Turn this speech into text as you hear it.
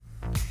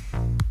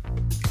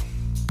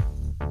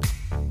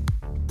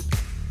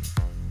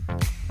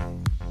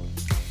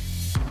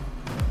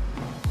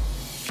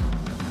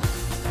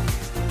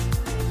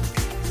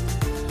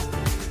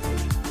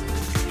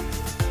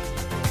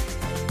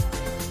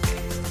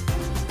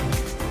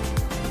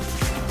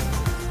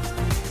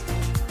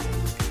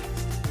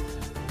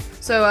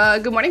So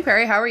good morning,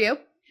 Perry. How are you?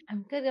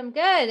 I'm good.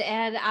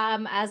 And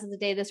as of the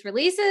day this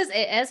releases,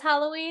 it is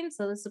Halloween.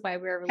 So this is why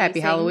we're releasing Happy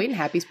Halloween.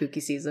 Happy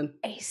spooky season.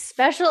 a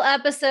special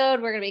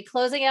episode. We're going to be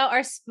closing out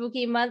our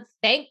spooky month.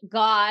 Thank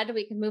God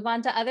we can move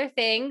on to other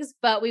things,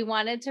 but we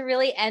wanted to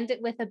really end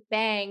it with a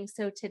bang.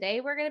 So today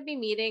we're going to be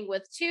meeting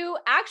with two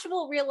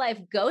actual real life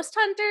ghost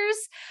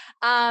hunters.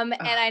 And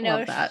I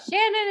know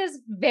Shannon is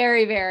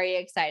very, very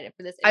excited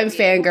for this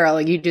interview. I'm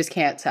fangirling. You just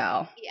can't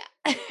tell. Yeah.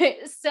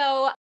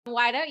 So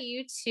why don't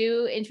you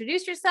two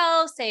introduce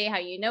yourselves, say how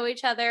you know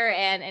each other,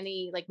 and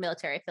any like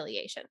military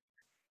affiliation?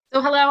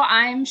 So hello,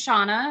 I'm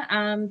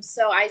Shauna.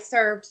 So I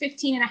served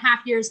 15 and a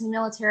half years in the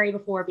military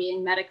before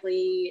being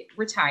medically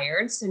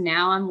retired. So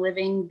now I'm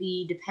living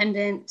the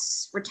dependent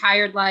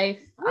retired life.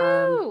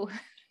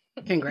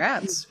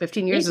 Congrats.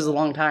 15 years is a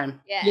long time.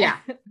 Yeah.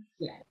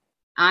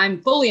 I'm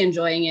fully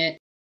enjoying it.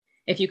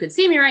 If you could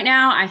see me right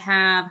now, I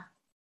have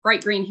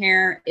bright green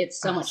hair.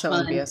 It's so much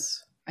fun.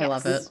 Envious. I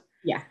love it.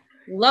 Yeah.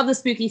 Love the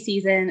spooky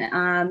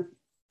season.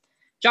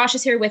 Josh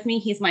is here with me.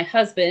 He's my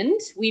husband.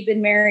 We've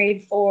been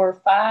married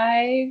for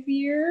 5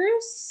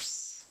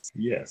 years.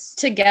 Yes.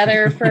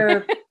 Together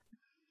for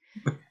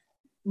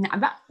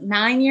about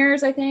 9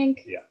 years, I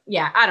think.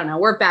 Yeah. I don't know.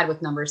 We're bad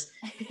with numbers.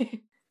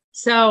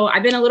 So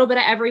I've been a little bit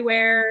of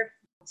everywhere.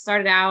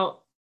 Started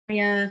out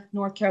in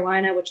North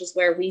Carolina, which is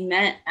where we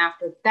met.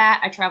 After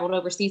that, I traveled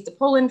overseas to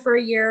Poland for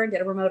a year,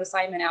 did a remote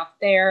assignment out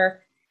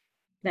there.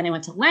 Then I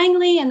went to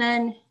Langley, and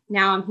then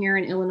now I'm here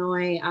in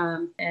Illinois,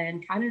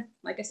 and kind of,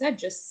 like I said,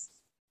 just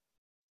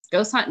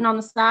ghost hunting on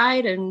the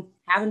side and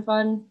having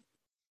fun,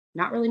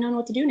 not really knowing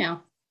what to do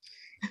now.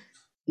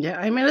 Yeah,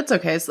 I mean, it's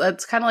okay. So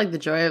that's kind of like the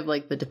joy of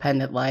like the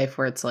dependent life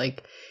where it's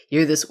like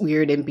you're this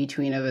weird in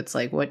between of it's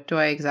like, what do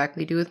I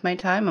exactly do with my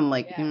time? I'm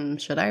like,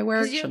 should I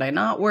work? Should I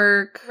not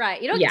work?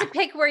 Right. You don't get to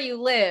pick where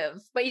you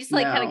live, but you just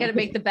like kind of got to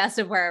make the best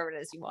of wherever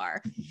it is you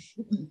are.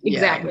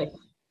 Exactly. Yeah.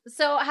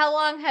 So how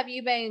long have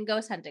you been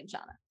ghost hunting,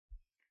 Shauna?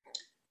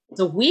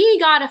 So we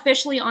got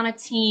officially on a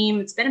team.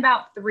 It's been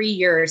about 3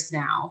 years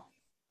now.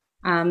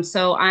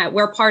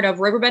 We're part of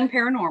Riverbend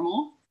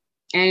Paranormal,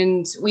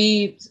 and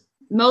we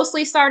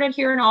mostly started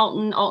here in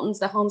Alton. Alton's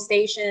the home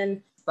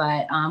station,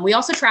 but we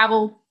also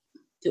travel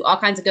to all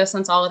kinds of ghost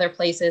hunts, all other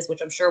places,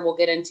 which I'm sure we'll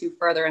get into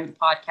further in the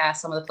podcast.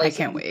 Some of the places.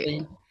 I can't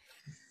wait.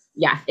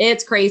 Yeah,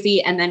 it's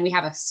crazy. And then we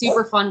have a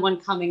super fun one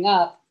coming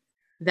up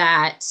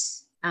that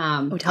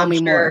tell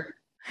me more.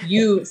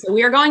 So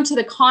we are going to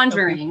the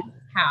Conjuring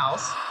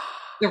house.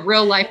 The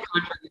real life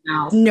Conjuring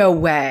house. No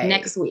way.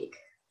 Next week.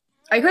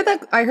 I heard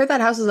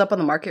that house is up on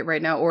the market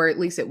right now, or at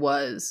least it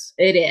was.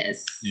 It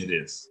is. It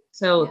is.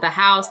 So the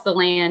house, the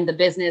land, the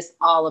business,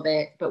 all of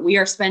it. But we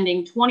are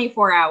spending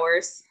 24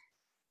 hours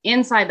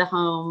inside the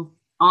home,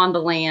 on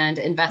the land,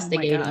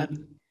 investigating. Oh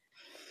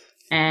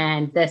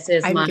and this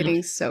is I'm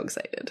getting so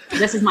excited.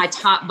 This is my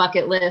top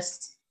bucket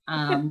list.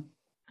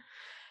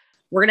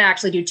 We're going to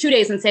actually do 2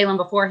 days in Salem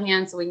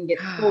beforehand so we can get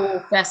full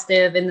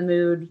festive in the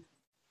mood.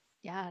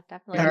 Yeah,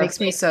 definitely. That makes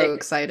me so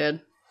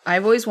excited.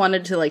 I've always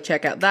wanted to like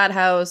check out that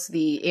house,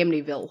 the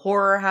Amityville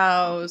Horror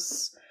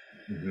House.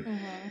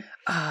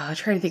 I'm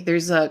trying to think.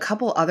 There's a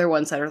couple other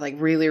ones that are like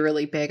really,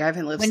 really big. I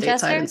haven't lived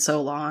stateside in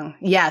so long.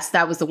 Yes,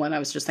 that was the one I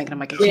was just thinking. I'm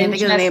like, I can't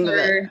think of the name of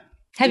it.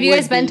 Have you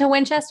guys been to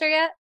Winchester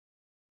yet?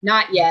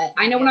 Not yet.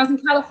 I know when I was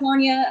in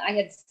California, I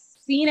had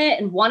seen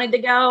it and wanted to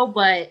go,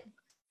 but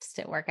just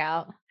didn't work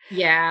out.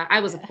 Yeah,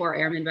 I was a poor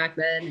airman back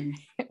then.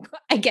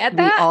 I get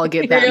that. We all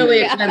get that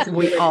mood.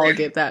 We all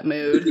get that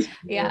mood.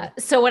 Yeah.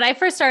 So when I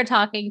first started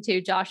talking to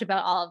Josh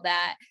about all of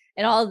that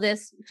and all of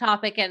this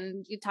topic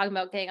and you talking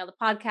about getting on the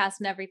podcast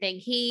and everything,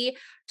 he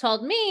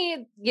told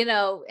me,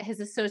 his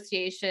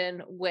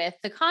association with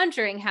the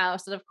Conjuring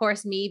house. And of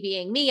course, me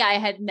being me, I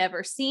had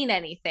never seen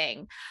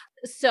anything.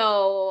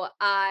 So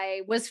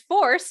I was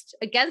forced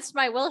against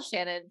my will,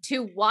 Shannon,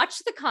 to watch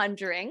The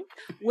Conjuring,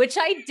 which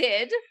I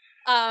did.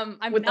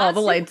 I'm with all the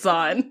lights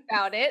on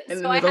about it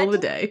in the middle of the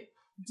day.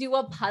 Do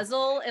a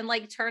puzzle and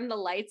like turn the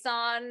lights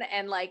on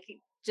and like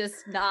just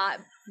not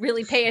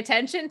really pay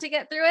attention to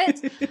get through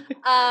it.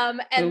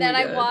 And then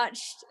I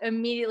watched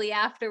immediately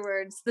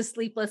afterwards The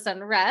Sleepless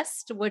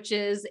Unrest, which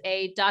is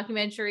a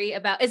documentary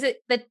about, is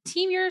it the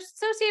team you're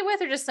associated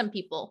with or just some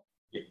people?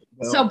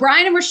 So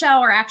Brian and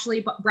Rochelle are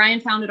actually,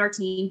 Brian founded our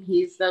team.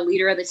 He's the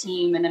leader of the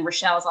team. And then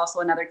Rochelle is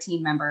also another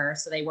team member.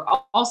 So they were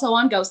also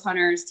on Ghost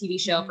Hunters TV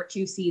show for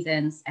 2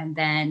 seasons. And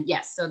then,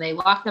 so they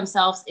locked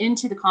themselves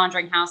into the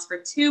Conjuring house for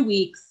 2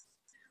 weeks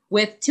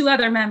with 2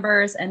 other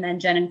members. And then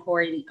Jen and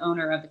Corey, the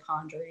owner of the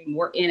Conjuring,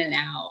 were in and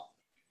out.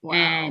 Wow.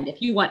 And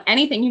if you want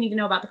anything you need to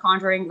know about the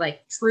Conjuring,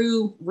 like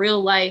true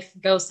real life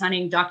ghost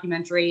hunting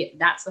documentary,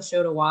 that's the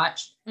show to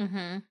watch.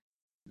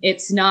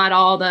 It's not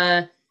all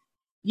the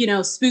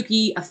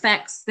spooky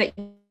effects that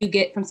you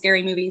get from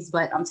scary movies,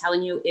 but I'm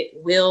telling you, it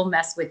will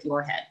mess with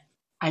your head.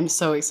 I'm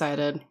so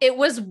excited. It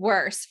was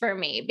worse for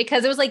me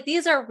because it was like,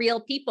 these are real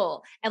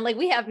people and like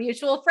we have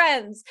mutual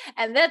friends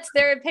and that's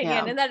their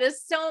opinion. And that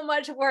is so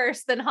much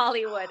worse than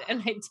Hollywood.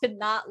 And I did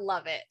not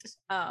love it.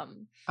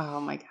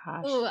 Oh my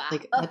gosh.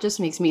 That just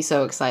makes me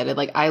so excited.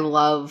 Like I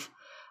love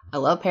I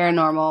love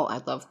paranormal.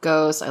 I love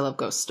ghosts. I love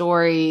ghost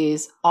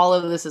stories. All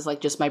of this is like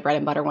just my bread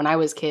and butter. When I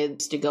was kid, I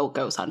used to go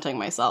ghost hunting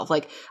myself.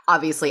 Like,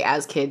 obviously,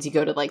 as kids, you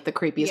go to like the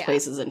creepiest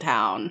places in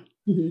town.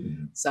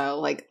 Mm-hmm. So,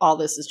 like, all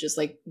this is just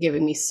like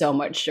giving me so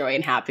much joy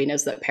and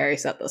happiness that Perry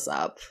set this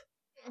up.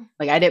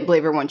 Like, I didn't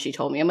believe her when she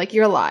told me. I'm like,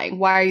 you're lying.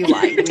 Why are you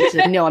lying? And she's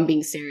like, no, I'm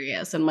being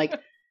serious. I'm like,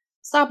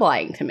 stop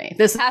lying to me.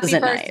 This Happy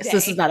isn't birthday. nice.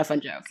 This is not a fun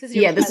joke. This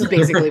is This is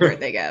basically a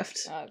birthday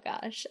gift. Oh,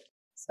 gosh.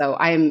 So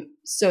I am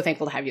so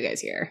thankful to have you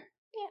guys here.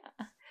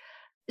 Yeah.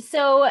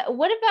 So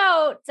what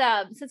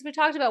about, since we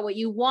talked about what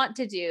you want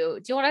to do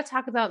you want to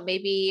talk about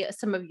maybe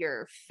some of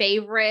your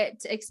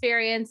favorite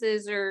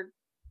experiences or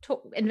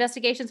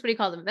investigations? What do you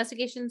call them?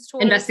 Investigations?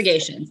 Tours?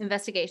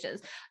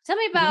 Investigations. Tell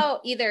me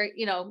about either,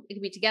 it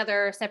could be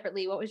together or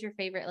separately. What was your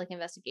favorite like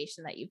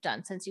investigation that you've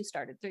done since you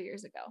started 3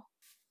 years ago?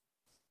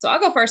 So I'll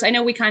go first. I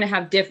know we kind of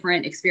have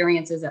different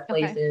experiences at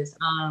places.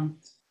 Okay.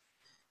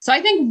 So I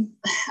think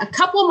a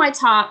couple of my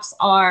tops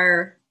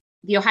are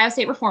the Ohio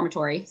State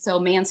Reformatory. So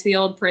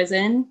Mansfield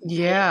Prison.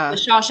 Yeah. The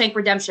Shawshank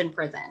Redemption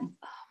Prison.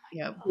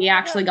 Yep. We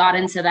actually got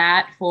into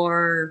that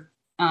for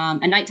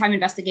a nighttime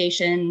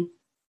investigation,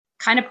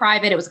 kind of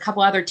private. It was a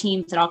couple other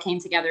teams that all came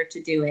together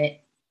to do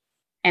it.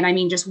 And I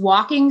mean, just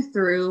walking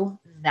through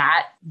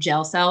that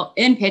jail cell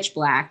in pitch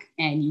black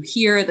and you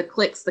hear the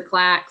clicks, the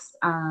clacks.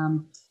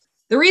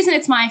 The reason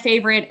it's my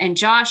favorite, and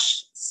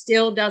Josh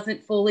still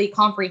doesn't fully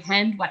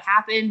comprehend what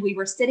happened. We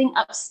were sitting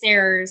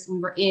upstairs. We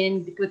were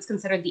in what's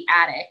considered the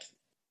attic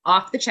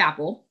off the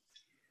chapel,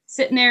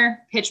 sitting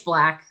there, pitch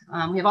black.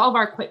 We have all of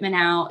our equipment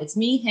out. It's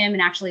me, him,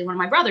 and actually one of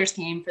my brothers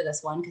came for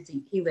this one because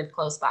he lived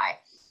close by.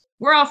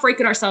 We're all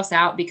freaking ourselves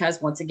out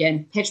because, once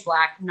again, pitch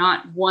black,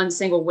 not one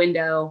single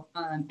window,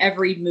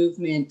 every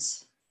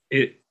movement.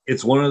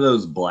 It's one of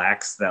those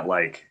blacks that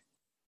like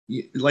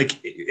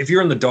if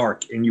you're in the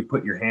dark and you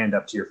put your hand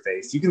up to your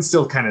face, you can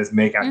still kind of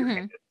make out your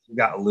hand. You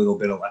got a little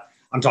bit of light.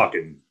 I'm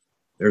talking,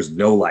 there's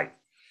no light.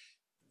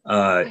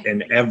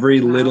 And every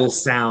little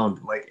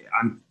sound, like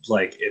I'm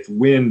like, if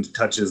wind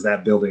touches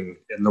that building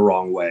in the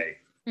wrong way,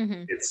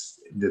 it's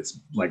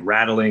like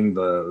rattling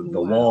the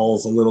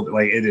walls a little bit.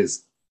 Like it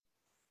is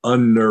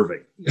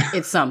unnerving.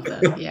 It's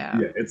something. Yeah.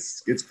 Yeah,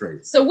 it's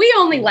crazy. So we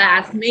only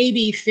last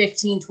maybe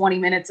 15, 20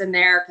 minutes in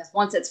there because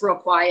once it's real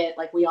quiet,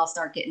 like we all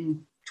start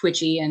getting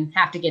twitchy and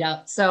have to get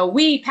up. So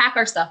we pack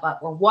our stuff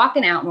up. We're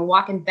walking out and we're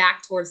walking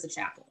back towards the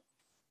chapel.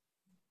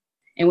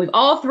 And we've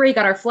all three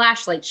got our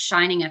flashlights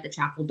shining at the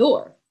chapel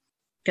door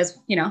because,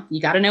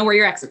 you got to know where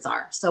your exits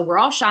are. So we're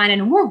all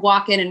shining and we're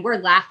walking and we're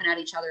laughing at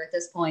each other at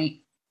this point.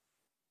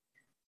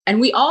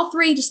 And we all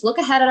three just look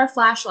ahead at our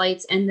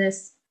flashlights and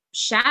this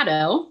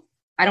shadow,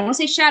 I don't want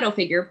to say shadow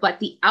figure, but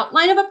the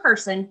outline of a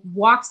person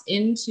walks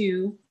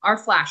into our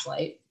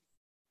flashlight.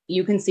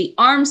 You can see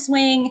arms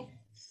swing,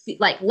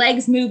 like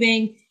legs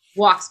moving,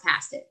 walks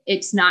past it.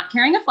 It's not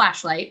carrying a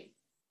flashlight.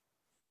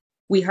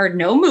 We heard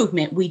no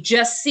movement. We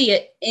just see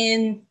it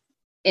in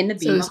the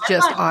beam.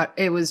 So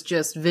it was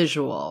just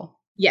visual.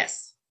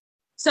 Yes.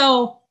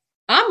 So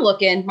I'm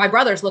looking, my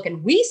brother's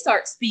looking, we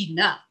start speeding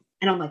up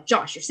and I'm like,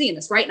 Josh, you're seeing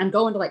this, right? And I'm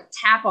going to like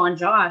tap on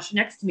Josh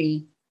next to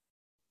me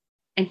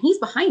and he's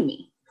behind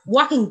me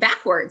walking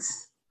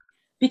backwards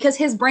because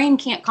his brain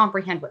can't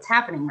comprehend what's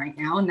happening right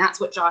now. And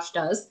that's what Josh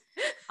does.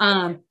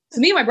 So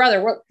me and my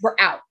brother, we're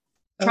out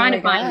trying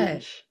to find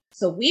him.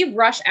 So we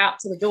rush out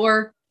to the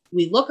door.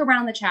 We look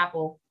around the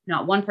chapel,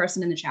 not one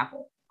person in the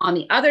chapel. On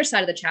the other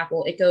side of the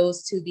chapel, it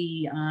goes to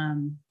the,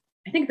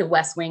 I think the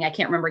west wing. I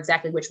can't remember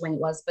exactly which wing it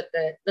was, but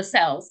the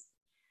cells.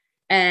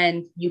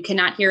 And you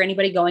cannot hear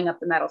anybody going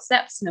up the metal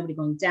steps, nobody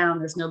going down.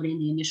 There's nobody in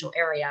the initial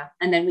area.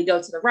 And then we go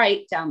to the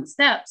right down the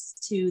steps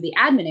to the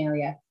admin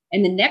area.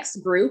 And the next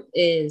group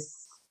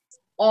is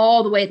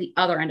all the way at the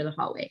other end of the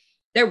hallway.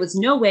 There was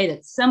no way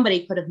that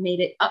somebody could have made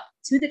it up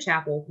to the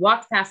chapel,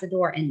 walked past the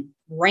door, and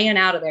ran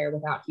out of there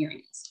without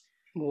hearing us.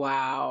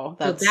 Wow.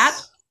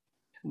 That's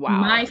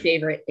my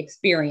favorite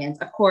experience.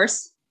 Of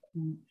course,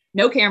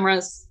 no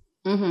cameras,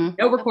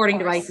 no recording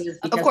devices.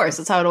 Of course,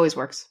 that's how it always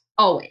works.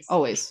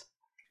 Always.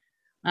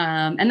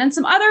 And then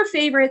some other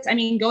favorites. I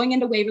mean, going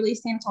into Waverly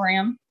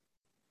Sanatorium.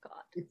 God,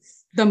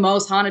 it's the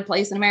most haunted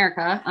place in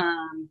America.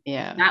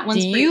 Yeah. That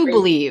one's Do you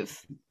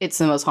believe it's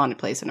the most haunted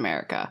place in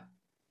America?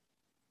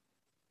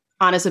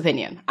 Honest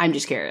opinion. I'm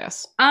just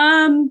curious.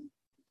 I've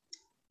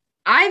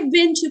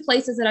been to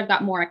places that I've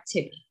got more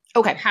activity.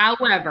 Okay.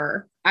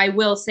 However, I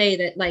will say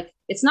that like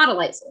it's not a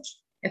light switch.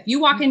 If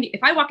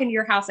I walk into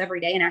your house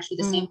every day and ask you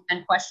the same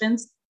 10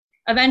 questions,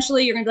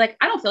 eventually you're gonna be like,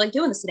 I don't feel like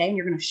doing this today, and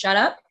you're gonna shut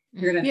up.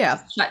 You're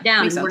gonna shut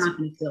down, and we're not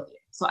gonna feel you.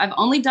 So I've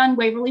only done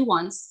Waverly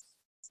once.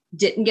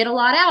 Didn't get a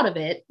lot out of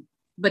it,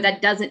 but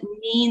that doesn't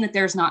mean that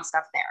there's not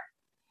stuff there.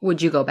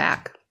 Would you go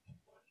back?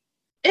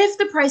 If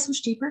the price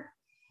was cheaper.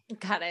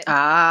 Got it.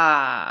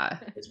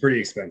 It's pretty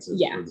expensive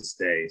for the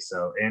stay.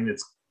 So, and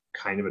it's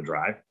kind of a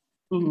drive.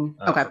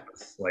 Okay.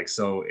 Like,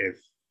 so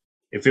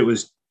if it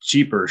was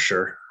cheaper,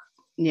 sure.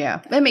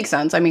 Yeah, that makes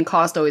sense. I mean,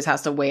 cost always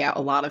has to weigh out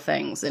a lot of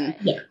things. And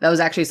that was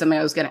actually something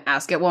I was going to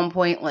ask at one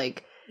point.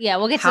 Like, Yeah,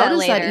 we'll get to how that does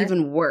later. that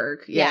even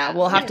work? Yeah,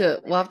 we'll have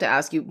to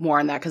ask you more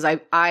on that, because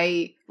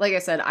I like I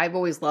said, I've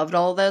always loved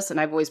all this,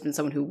 and I've always been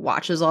someone who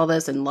watches all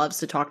this and loves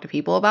to talk to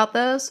people about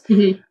this.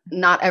 Mhm.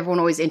 Not everyone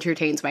always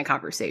entertains my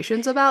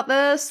conversations about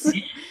this.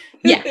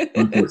 Yeah.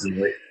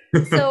 Unfortunately.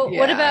 So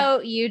what Yeah.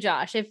 about you,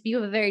 Josh? If you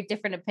have a very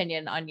different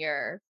opinion on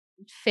your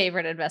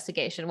favorite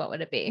investigation, what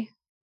would it be?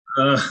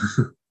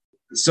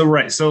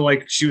 So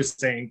like she was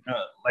saying,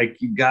 like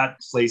you got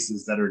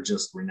places that are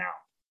just renowned,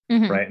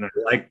 Mhm. right? And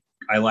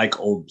I like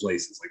old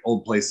places. Like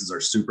old places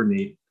are super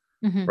neat,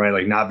 Mhm. right?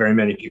 Like not very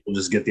many people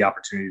just get the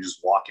opportunity to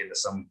just walk into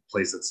some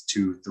place that's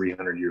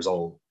 200-300 years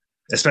old,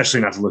 especially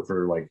not to look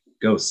for like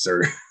ghosts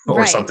or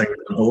Right. something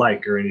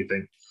alike or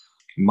anything.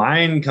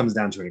 Mine comes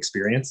down to an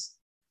experience,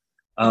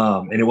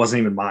 and it wasn't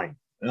even mine.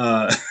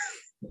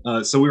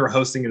 So we were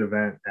hosting an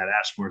event at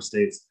Ashmore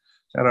Estates.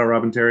 Shout out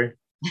Rob and Terry.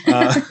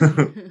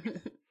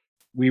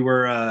 We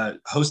were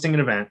hosting an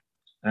event,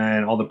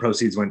 and all the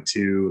proceeds went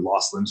to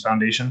Lost Limbs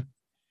Foundation.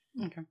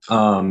 Okay.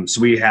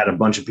 So we had a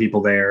bunch of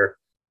people there.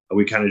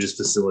 We kind of just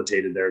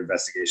facilitated their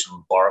investigation,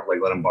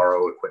 let them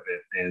borrow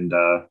equipment. And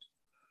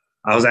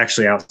I was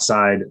actually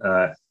outside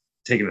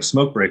taking a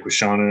smoke break with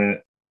Shauna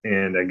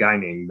and a guy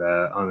named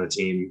on the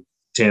team,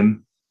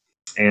 Tim.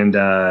 And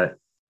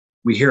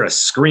we hear a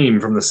scream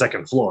from the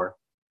second floor.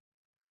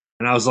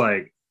 And I was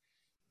like,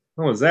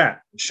 what was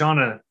that? And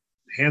Shauna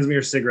hands me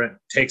her cigarette,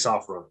 takes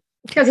off running.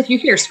 Because if you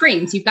hear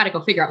screams, you've got to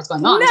go figure out what's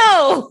going on.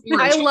 No.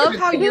 I love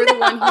how you're the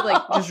one who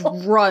like No.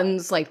 just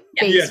runs like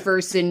face Yeah.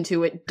 first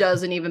into it,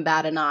 doesn't even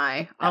bat an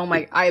eye. Oh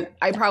my!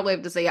 I probably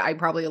have to say I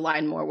probably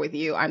align more with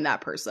you. I'm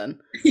that person.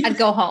 I'd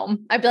go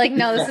home. I'd be like,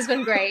 no, this has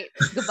been great.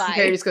 Goodbye.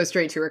 Carrie just goes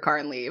straight to her car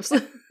and leaves.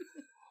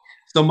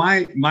 So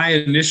my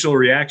initial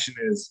reaction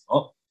is,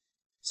 oh,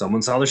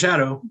 someone saw the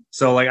shadow.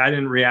 So like I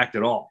didn't react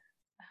at all.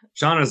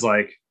 Shauna's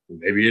like,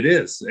 maybe it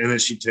is. And then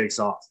she takes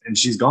off and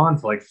she's gone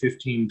for like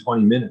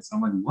 15-20 minutes.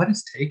 I'm like, what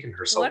is taking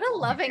her so What a long?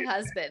 loving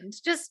husband.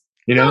 Just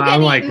You know, go get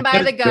I'm like, eaten by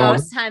what the is going-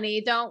 ghost,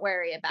 honey. Don't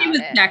worry about He was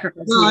it.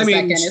 sacrificed Well, I in a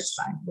mean, second. It's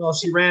fine. well,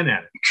 she ran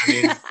at it.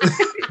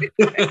 I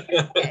mean,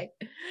 Okay.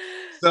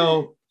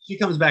 so she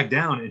comes back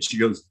down and she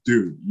goes,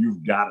 dude,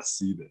 you've got to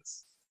see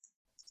this.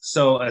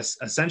 So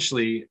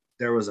essentially,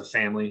 there was a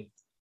family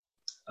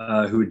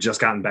who had just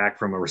gotten back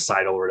from a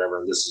recital or whatever.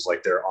 And this was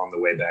like their on the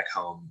way back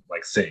home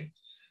like thing.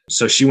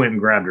 So she went and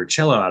grabbed her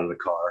cello out of the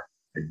car.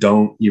 I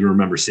don't even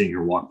remember seeing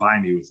her walk by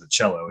me with the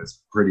cello.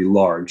 It's pretty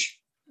large.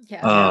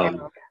 Yeah.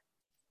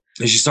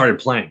 And she started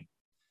playing.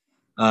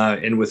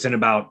 And within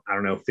about, I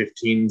don't know,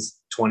 15,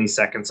 20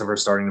 seconds of her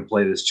starting to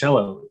play this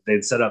cello,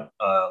 they'd set up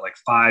like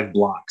 5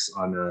 blocks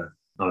on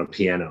a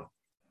piano.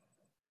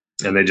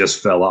 And they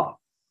just fell off.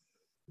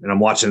 And I'm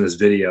watching this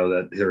video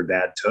that her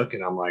dad took,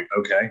 and I'm like,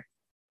 okay,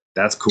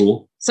 that's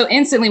cool. So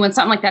instantly when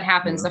something like that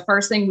happens, Yeah. the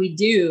first thing we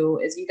do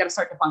is you got to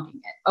start debunking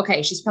it.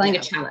 Okay, she's playing a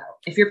cello.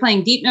 If you're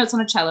playing deep notes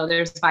on a cello,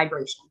 there's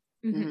vibration.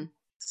 Mhm.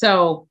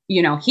 So,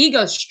 he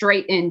goes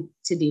straight into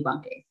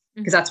debunking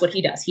because that's what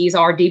he does. He's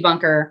our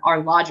debunker,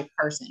 our logic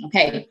person.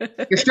 Okay,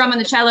 you're strumming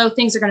the cello,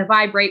 things are going to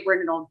vibrate. We're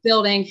in an old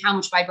building. How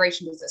much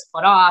vibration does this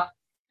put off?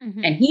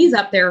 Mhm. And he's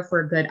up there for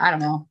a good, I don't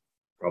know.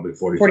 Probably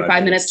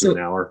 45 minutes to an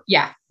hour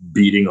Yeah.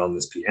 beating on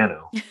this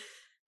piano,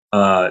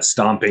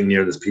 stomping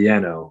near this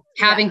piano.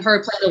 Having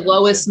her play the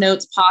lowest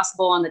notes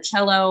possible on the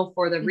cello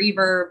for the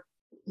reverb.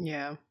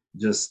 Yeah.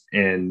 Just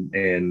and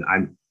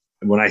I'm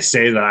when I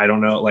say that I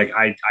don't know, like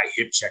I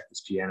hip checked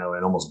this piano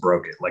and almost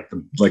broke it. Like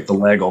the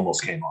leg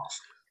almost came off.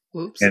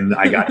 Whoops. And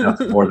I got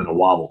nothing more than a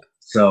wobble.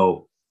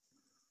 So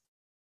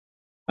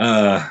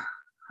I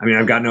mean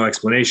I've got no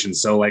explanation.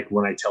 So like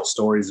when I tell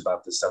stories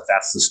about this stuff,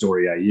 that's the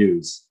story I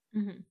use.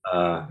 Mhm.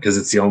 Because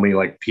it's the only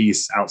like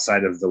piece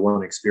outside of the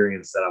one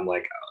experience that I'm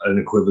like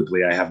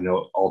unequivocally I have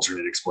no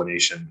alternate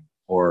explanation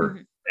or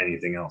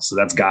anything else. So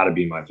that's got to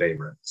be my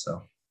favorite.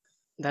 So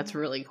That's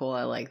really cool.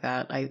 I like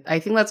that. I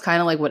think that's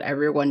kind of like what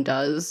everyone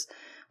does.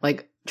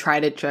 Like try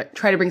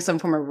to bring some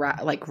form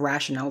of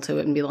rationale to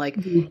it and be like,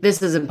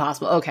 this is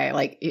impossible. Okay,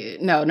 like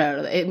no,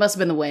 it must have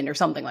been the wind or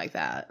something like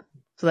that.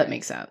 So that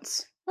makes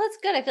sense. Well, that's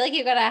good. I feel like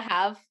you gotta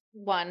have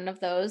one of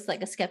those,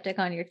 like a skeptic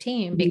on your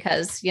team,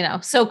 because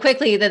so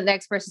quickly the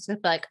next person's gonna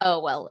be like,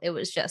 oh well, it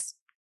was just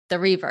the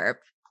reverb,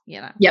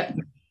 Yep.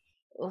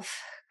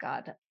 Oof,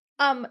 God.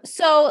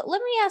 So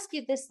let me ask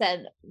you this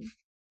then.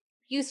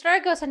 You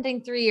started ghost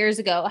hunting 3 years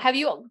ago. Have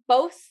you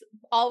both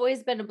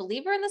always been a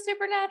believer in the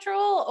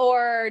supernatural,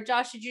 or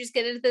Josh, did you just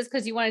get into this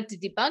because you wanted to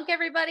debunk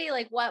everybody?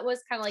 Like, what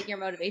was kind of like your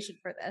motivation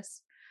for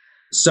this?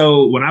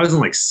 So when I was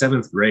in like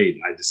 7th grade,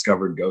 I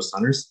discovered Ghost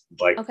Hunters.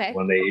 Like Okay.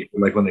 when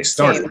they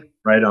started, Same.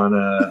 right on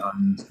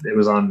it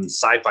was on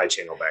Sci-Fi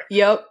Channel back then.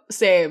 Yep,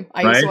 same.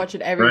 I used to Right? watch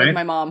it every week with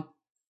my mom.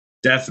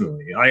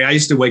 Definitely. I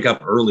used to wake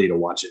up early to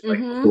watch it like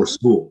Mhm. before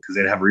school because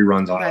they'd have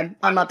reruns on. Okay,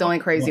 I'm not the only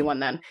crazy one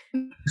then.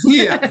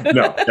 Yeah,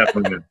 no,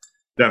 definitely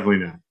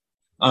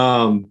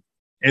not.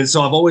 And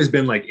so I've always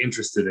been like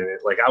interested in it.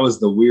 Like I was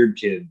the weird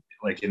kid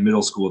like in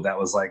middle school that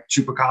was like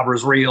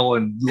Chupacabra's real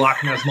and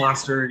Loch Ness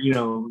monster,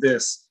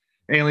 this.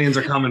 aliens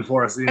are coming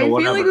for us. I feel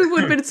whatever. like we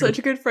would have been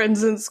such good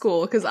friends in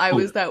school because I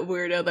was that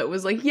weirdo that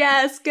was like,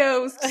 yes,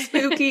 ghosts,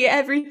 spooky,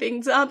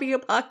 everything, zombie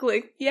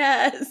apocalypse,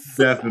 yes.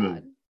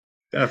 Definitely.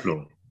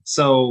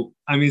 So,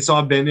 so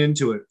I've been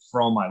into it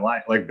for all my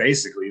life, like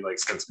basically like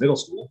since middle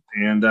school.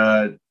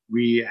 And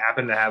we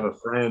happened to have a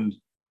friend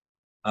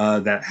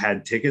that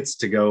had tickets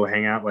to go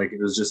hang out. Like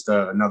it was just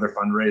another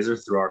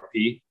fundraiser through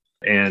RP.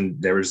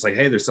 And they were just like,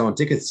 hey, they're selling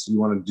tickets. You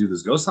want to do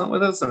this ghost hunt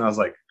with us? And I was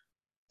like,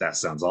 that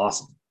sounds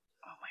awesome.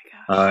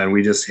 And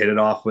we just hit it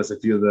off with a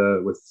few of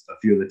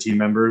the team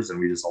members, and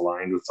we just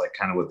aligned with like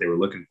kind of what they were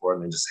looking for,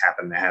 and they just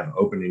happened to have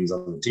openings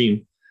on the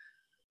team.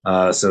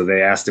 So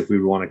they asked if we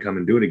would want to come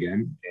and do it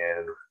again,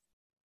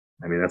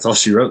 and that's all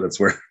she wrote. That's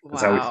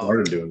how we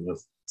started doing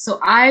this. So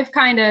I've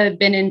kind of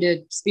been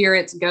into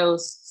spirits,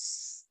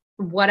 ghosts,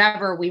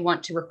 whatever we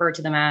want to refer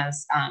to them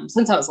as,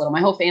 since I was little.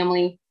 My whole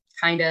family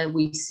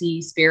we see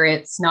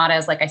spirits, not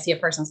as like I see a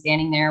person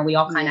standing there. We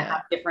all kind of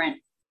have different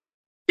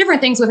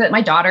things with it.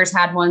 My daughter's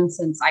had one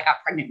since I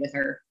got pregnant with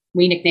her.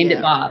 We nicknamed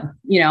it Bob.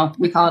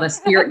 We call it a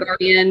spirit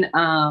guardian.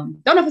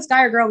 Don't know if it's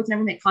guy or girl. We can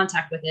never make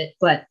contact with it,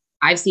 but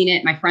I've seen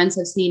it. My friends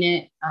have seen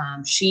it.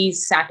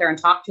 She's sat there and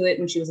talked to it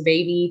when she was a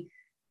baby,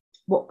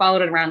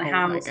 followed it around the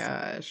house. Oh my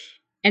gosh.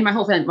 And my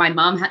whole family, my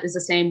mom is the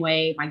same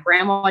way. My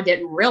grandma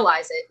didn't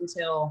realize it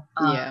until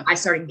I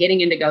started getting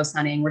into ghost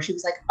hunting, where she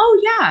was like,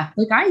 oh yeah,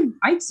 like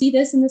I see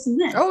this and this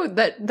and this. Oh,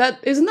 that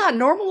isn't that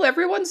normal?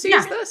 Everyone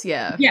sees this.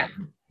 Yeah. Yeah.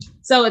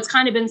 So it's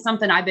kind of been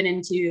something I've been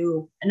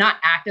into, not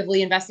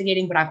actively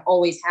investigating, but I've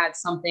always had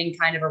something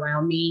kind of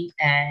around me,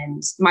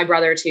 and my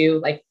brother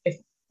too. Like if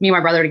me and my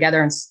brother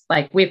together, and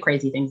like we have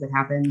crazy things that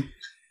happen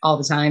all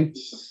the time.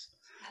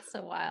 That's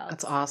so wild.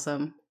 That's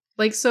awesome.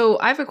 Like, so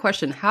I have a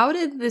question. How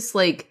did this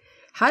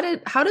how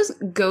does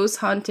ghost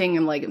hunting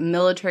and like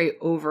military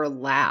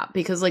overlap?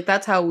 Because like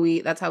that's how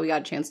we got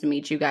a chance to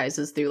meet you guys,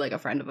 is through like a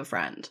friend of a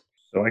friend.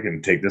 So I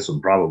can take this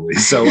one probably.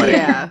 So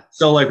like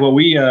So like what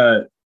we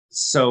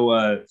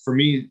for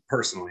me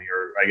personally,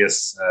 or I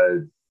guess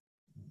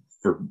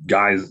for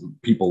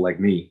people like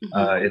me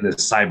in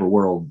this cyber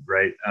world,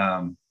 right?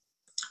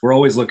 We're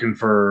always looking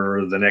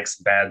for the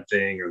next bad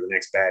thing or the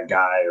next bad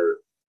guy or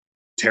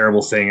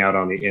terrible thing out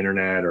on the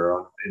internet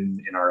or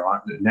in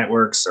our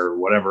networks or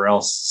whatever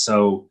else.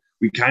 So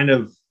I kind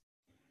of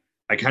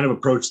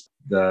approached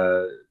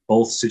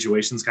both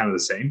situations kind of the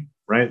same,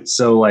 right?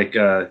 So like,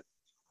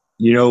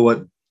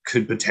 what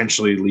could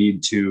potentially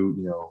lead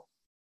to,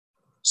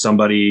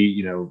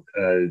 somebody,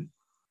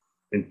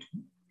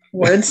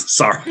 words.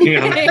 Sorry.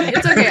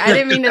 It's okay. I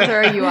didn't mean to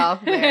throw you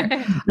off there.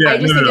 I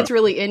just think it's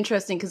really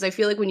interesting because I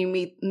feel like when you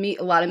meet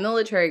a lot of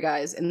military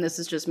guys, and this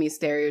is just me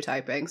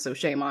stereotyping, so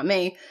shame on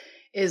me,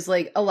 is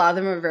like a lot of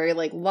them are very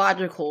like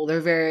logical.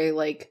 They're very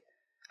like,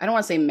 I don't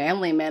want to say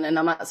manly men, and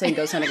I'm not saying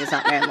ghost hunting is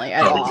not manly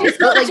at all.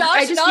 But like,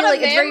 I just feel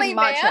like it's very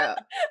macho.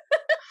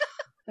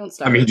 Don't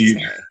start. Do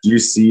you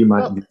see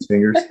these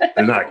fingers?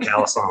 They're not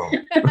callous on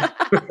them.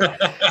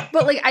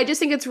 But like, I just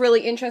think it's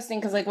really interesting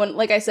because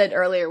like I said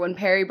earlier, when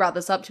Perry brought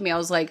this up to me, I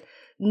was like,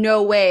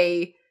 no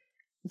way,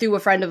 through a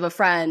friend of a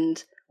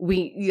friend,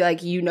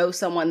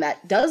 someone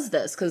that does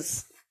this,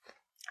 because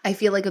I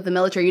feel like with the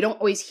military, you don't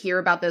always hear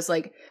about this.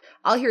 Like,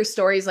 I'll hear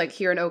stories like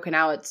here in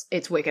Okinawa,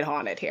 it's wicked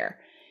haunted here.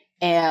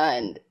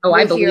 And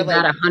I believe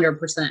that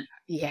 100%.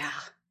 Yeah.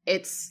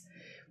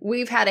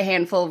 We've had a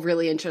handful of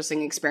really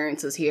interesting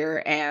experiences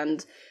here,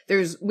 and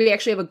we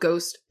actually have a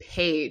ghost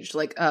page,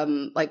 like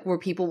where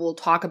people will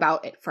talk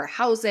about it for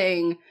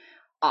housing,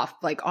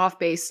 off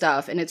base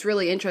stuff. And it's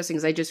really interesting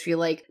because I just feel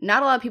like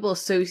not a lot of people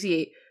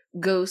associate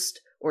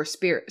ghost or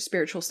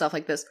spiritual stuff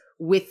like this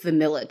with the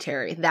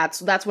military.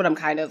 That's what I'm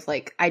kind of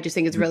like. I just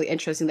think it's really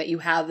interesting that you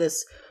have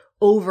this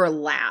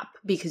overlap,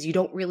 because you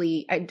don't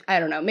really, I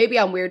don't know, maybe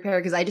I'm weird,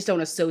 Perry, because I just don't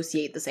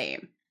associate the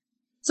same.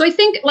 So I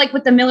think like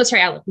with the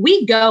military outlook,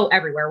 we go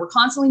everywhere. We're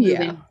constantly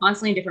moving,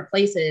 constantly in different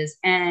places.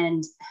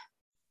 And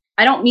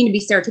I don't mean to be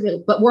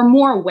stereotypical, but we're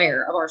more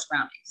aware of our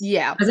surroundings.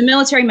 Yeah. As a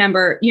military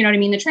member, you know what I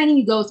mean? The training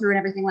you go through and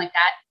everything like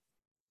that.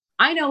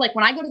 I know, like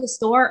when I go to the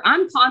store,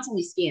 I'm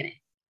constantly scanning.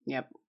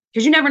 Yep.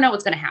 Because you never know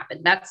what's going to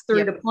happen. That's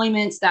through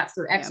deployments. That's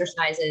through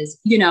exercises.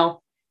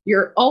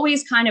 You're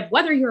always kind of,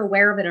 whether you're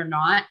aware of it or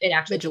not, it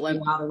actually takes me a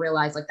while to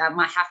realize like that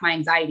half my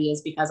anxiety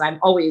is because I'm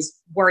always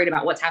worried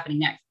about what's happening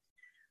next.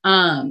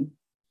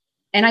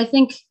 And I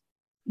think,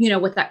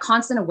 with that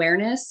constant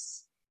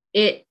awareness,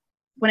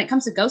 when it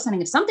comes to ghost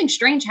hunting, if something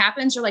strange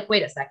happens, you're like,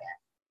 wait a second,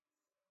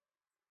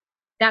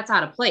 that's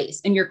out of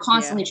place. And you're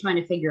constantly trying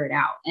to figure it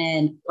out.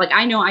 And like,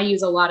 I know I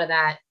use a lot of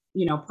that,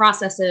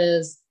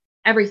 processes,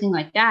 everything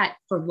like that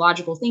for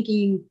logical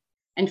thinking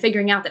and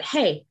figuring out that,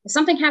 hey, if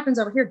something happens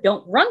over here,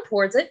 don't run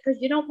towards it because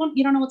you don't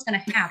know what's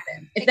going to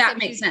happen. If that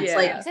makes sense. Yeah.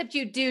 Like, except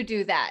you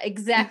do that,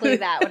 exactly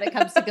that when it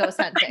comes to ghost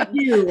hunting. I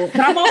do.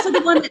 But I'm also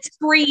the one that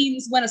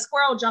screams when a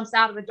squirrel jumps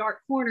out of a dark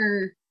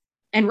corner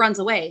and runs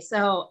away.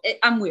 So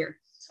I'm weird.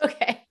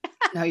 Okay.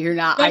 No, you're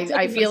not.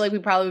 I feel like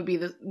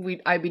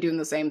I'd be doing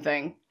the same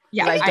thing.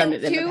 Yeah, I've done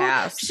it in the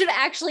past. Should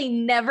actually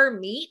never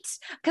meet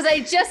because I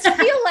just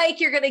feel like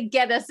you're going to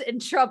get us in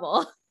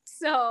trouble.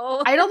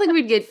 So I don't think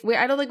we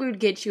would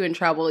get you in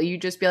trouble.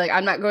 You'd just be like,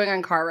 I'm not going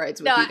on car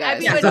rides with you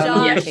guys. I'm so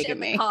Josh you're in taking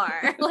the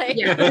car. Like,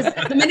 Yeah, because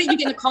the minute you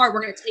get in the car,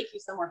 we're going to take you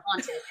somewhere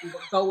haunted, and we're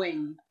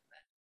going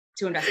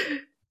to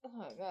investigate.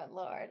 oh good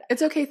Lord.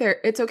 It's okay,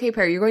 it's okay,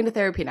 Perry. You're going to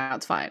therapy now.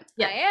 It's fine.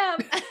 Yeah. I am.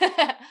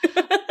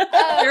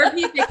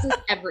 Therapy fixes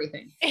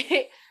everything.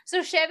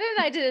 So Shannon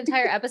and I did an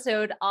entire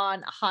episode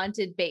on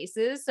haunted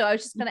bases. So I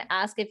was just going to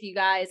ask if you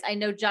guys, I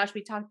know Josh,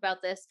 we talked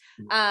about this.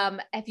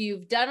 If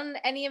you've done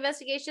any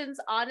investigations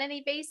on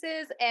any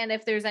bases, and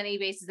if there's any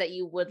bases that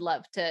you would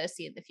love to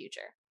see in the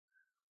future.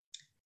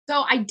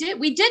 So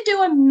we did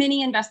do a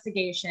mini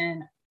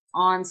investigation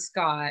on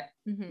Scott.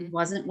 Mm-hmm. It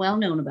wasn't well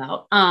known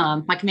about.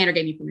 My commander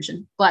gave me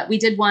permission, but we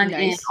did one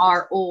in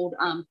our old,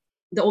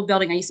 the old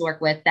building I used to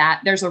work with,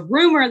 that there's a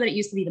rumor that it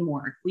used to be the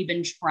morgue. We've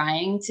been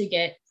trying to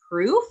get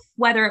proof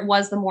whether it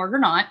was the morgue or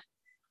not.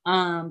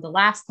 The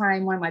last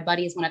time one of my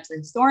buddies went up to the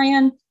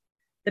historian,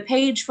 the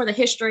page for the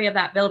history of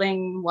that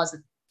building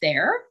wasn't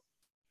there.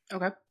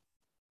 Okay.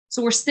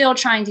 So we're still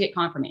trying to get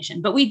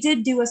confirmation, but we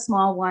did do a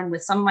small one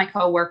with some of my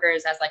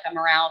coworkers as like a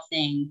morale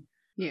thing.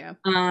 Yeah.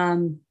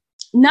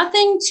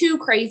 Nothing too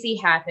crazy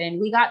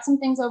happened. We got some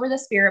things over the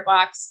spirit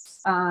box,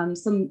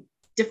 some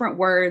different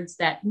words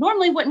that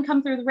normally wouldn't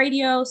come through the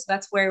radio. So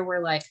that's where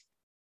we're like,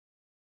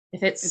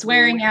 if it's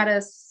swearing weird. at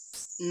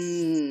us,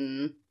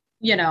 you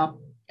know.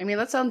 I mean,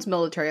 that sounds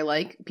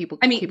military-like. People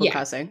yeah.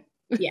 cussing.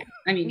 Yeah.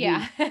 I mean,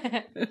 yeah.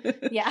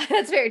 Yeah,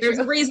 that's very true. There's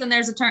a reason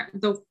there's a term,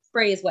 the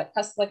phrase, what,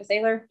 cuss like a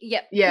sailor?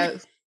 Yep. Yeah.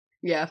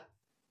 Yeah.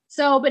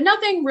 So, but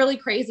nothing really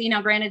crazy.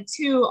 Now, granted,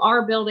 too,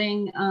 our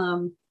building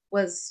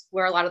was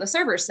where a lot of the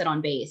servers sit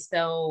on base.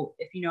 So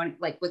if you know,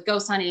 like with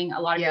ghost hunting, a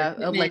lot of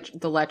the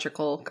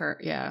electrical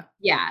current. Yeah.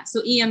 Yeah.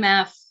 So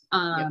EMF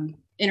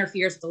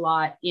interferes with a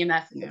lot.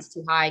 EMF, if it's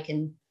too high,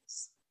 can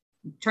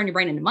turn your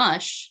brain into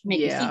mush, make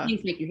you see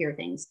things, make you hear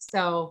things.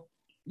 So,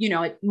 you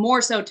know, it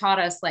more so taught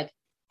us like,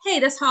 hey,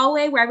 this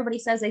hallway where everybody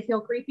says they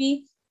feel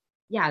creepy.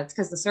 Yeah, it's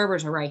because the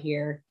servers are right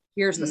here.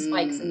 Here's the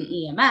spikes in the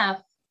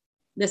EMF.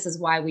 This is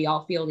why we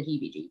all feel the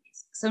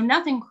heebie-jeebies. So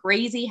nothing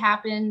crazy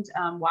happened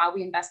while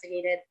we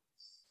investigated.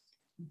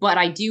 But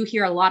I do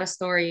hear a lot of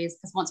stories,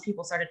 because once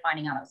people started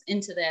finding out I was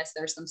into this,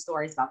 there's some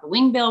stories about the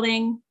wing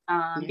building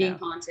being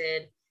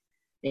haunted,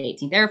 the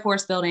 18th Air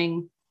Force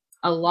building.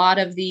 A lot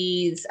of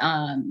these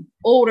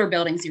older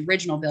buildings, the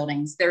original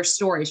buildings, there's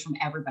stories from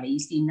everybody. You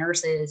see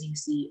nurses, you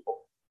see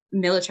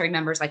military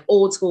members, like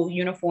old school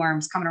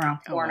uniforms coming around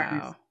corners. Oh,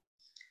 wow.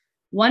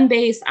 One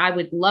base I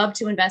would love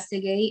to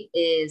investigate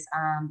is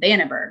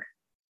Vandenberg.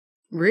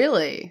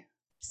 Really?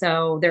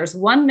 So there's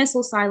one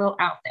missile silo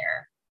out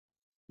there.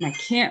 And I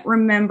can't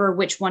remember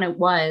which one it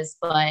was,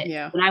 but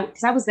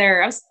because I was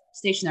there, I was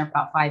stationed there for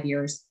about 5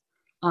 years.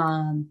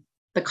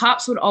 The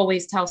cops would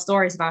always tell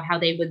stories about how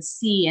they would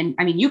see, and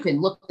I mean, you can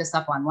look this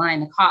up online.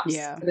 The cops,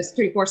 the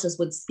security forces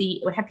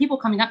would have people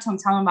coming up to them,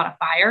 telling them about a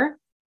fire,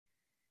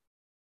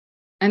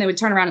 and they would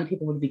turn around and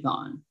people would be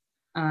gone.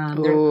 I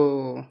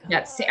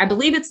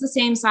believe it's the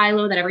same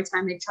silo that every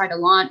time they try to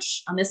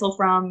launch a missile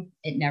from,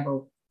 it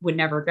would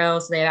never go.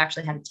 So they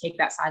actually had to take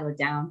that silo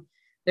down.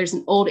 There's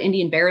an old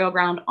Indian burial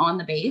ground on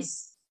the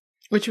base,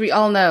 which we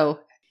all know.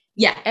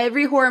 Yeah.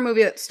 Every horror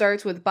movie that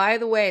starts with, by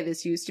the way,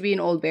 this used to be an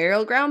old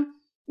burial ground,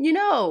 you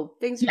know,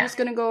 things are just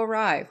going to go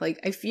awry. Like,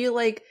 I feel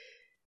like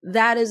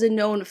that is a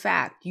known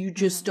fact. You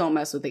just don't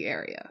mess with the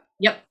area.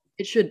 Yep.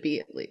 It should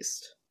be, at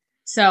least.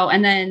 So,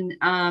 and then,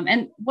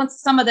 and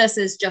once some of this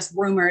is just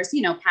rumors,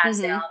 you know,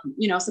 passed down,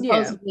 you know,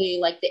 supposedly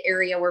like the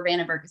area where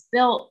Vandenberg is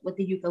built with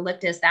the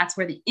eucalyptus, that's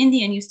where the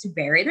Indian used to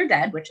bury their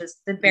dead, which is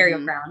the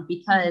burial ground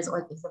because,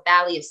 or it's the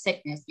valley of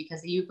sickness,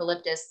 because the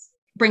eucalyptus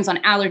brings on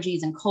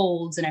allergies and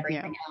colds and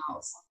everything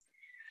else.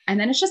 And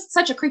then it's just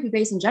such a creepy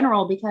base in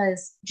general,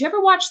 because did you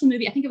ever watch the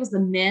movie? I think it was The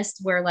Mist,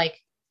 where like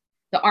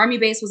the army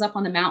base was up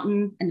on the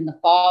mountain and then the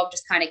fog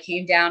just kind of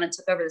came down and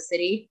took over the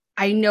city.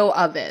 I know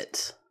of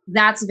it.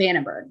 That's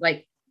Vandenberg.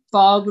 Like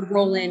fog would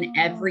roll in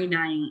every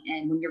night.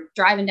 And when you're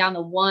driving down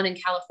the one in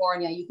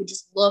California, you could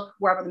just look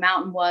wherever the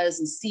mountain was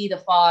and see the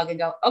fog and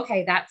go,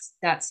 okay,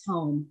 that's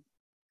home.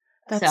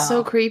 That's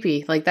so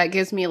creepy. Like that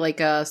gives me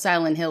like a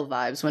Silent Hill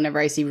vibes whenever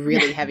I see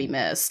really heavy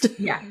mist.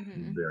 Yeah.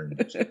 Very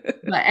much.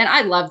 And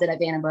I loved it at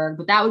Vandenberg,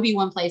 but that would be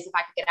one place if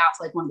I could get out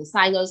to like one of the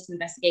silos to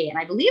investigate. And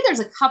I believe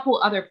there's a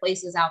couple other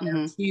places out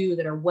there too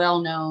that are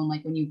well known,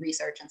 like when you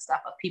research and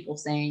stuff, of people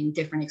saying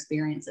different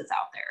experiences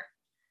out there.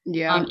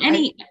 Yeah.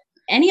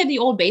 Any of the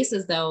old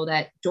bases though,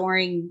 that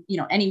during, you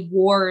know, any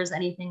wars,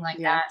 anything like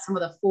that, some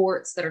of the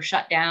forts that are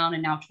shut down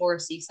and now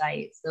touristy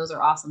sites, those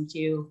are awesome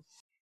too.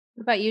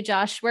 What about you,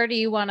 Josh? Where do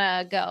you want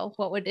to go?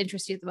 What would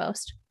interest you the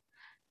most?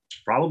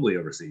 Probably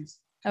overseas.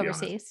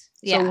 Overseas.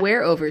 Yeah. So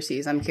where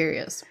overseas? I'm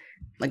curious.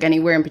 Like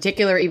anywhere in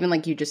particular, even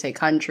like you just say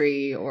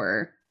country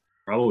or.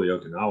 Probably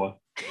Okinawa.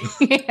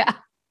 Yeah.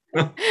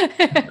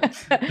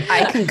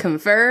 I can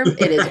confirm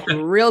it is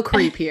real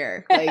creep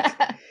here. Like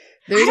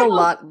there's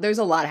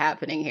a lot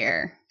happening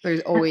here.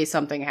 There's always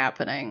something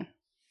happening.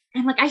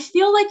 And like, I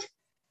feel like,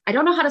 I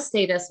don't know how to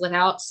say this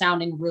without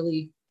sounding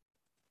really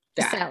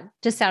Just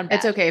sound bad.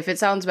 It's okay. If it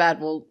sounds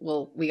bad,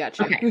 we got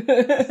you. Okay.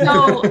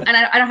 So, and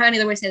I don't have any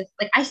other way to say this.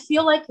 Like, I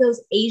feel like those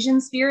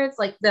Asian spirits,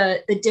 like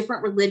the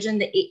different religion,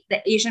 the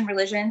Asian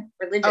religion.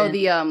 Oh,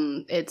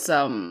 it's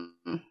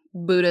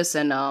Buddhist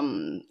and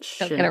Don't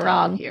Shinto get it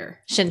wrong. here.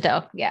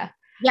 Shinto, yeah.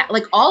 Yeah,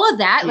 like all of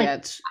that, like, Yeah,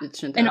 it's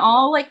Shinto. and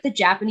all like the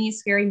Japanese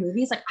scary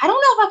movies. Like, I don't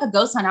know if I could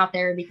ghost hunt out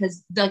there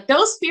because like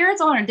those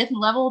spirits are on a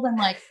different level than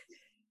like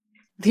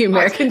the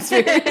American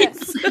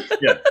spirits.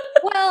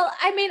 Well,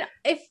 I mean,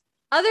 if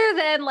other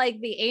than like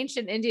the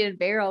ancient Indian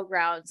burial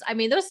grounds, I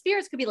mean, those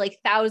spirits could be like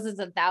thousands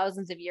and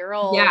thousands of years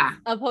old. Yeah.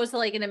 Opposed to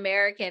like an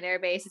American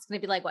airbase, it's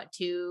going to be like what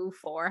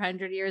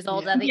 400 years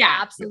old at the Yeah.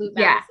 absolute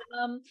Yeah.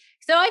 maximum.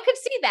 So I could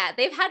see that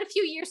they've had a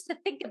few years to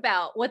think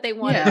about what they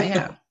want to do.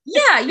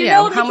 Yeah, Yeah,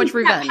 know, how much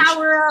revenge?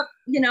 Power up,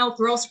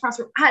 throw us across.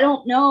 I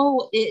don't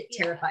know. It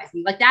terrifies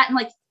me. Like that in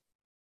like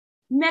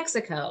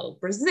Mexico,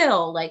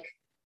 Brazil, like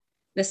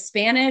the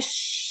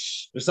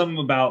Spanish. There's something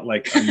about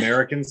like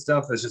American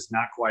stuff that's just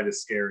not quite as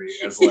scary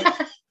as like.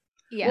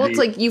 Yeah. Well, it's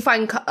like you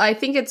find. I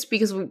think it's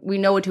because we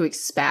know what to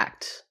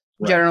expect,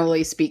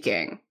 generally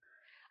speaking.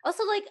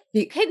 Also, like,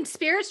 can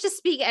spirits just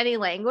speak any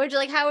language?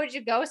 Like, how would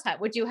you ghost hunt?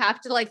 Would you have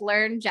to like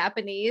learn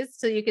Japanese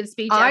so you can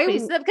speak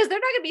Japanese to them? Because they're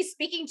not going to be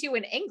speaking to you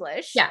in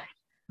English. Yeah.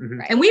 Mhm.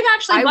 Right. And we've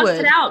actually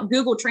busted out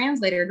Google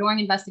Translator during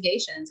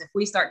investigations if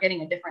we start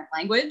getting a different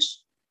language.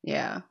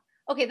 Yeah.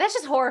 Okay, that's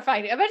just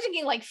horrifying. Imagine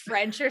getting like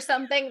French or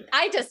something.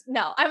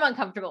 No, I'm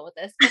uncomfortable with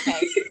this.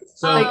 Okay.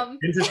 So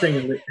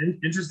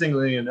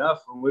interestingly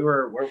enough, when we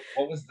were, where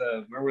was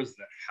the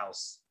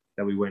house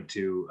that we went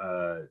to?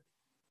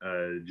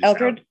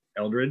 Eldred.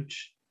 The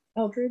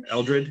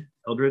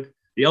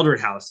Eldred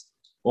house.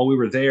 While we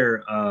were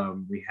there,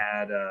 we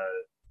had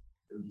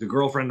the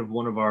girlfriend of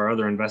one of our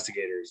other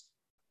investigators.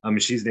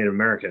 She's Native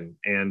American,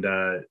 and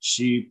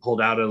she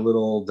pulled out a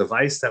little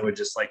device that would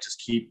just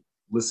keep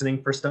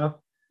listening for stuff.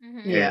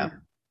 Mm-hmm. Yeah. And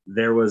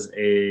there was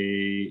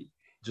I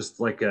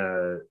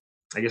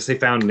guess they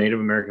found Native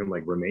American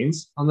like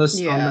remains on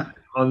this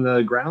on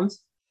the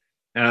grounds.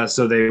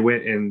 So they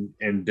went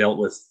and dealt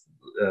with.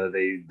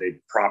 They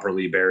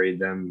properly buried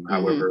them. Mm-hmm.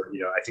 However,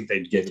 I think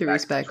they'd get to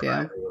respect,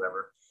 or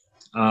whatever.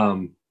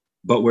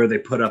 But where they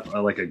put up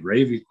a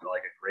grave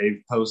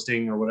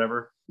posting or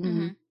whatever,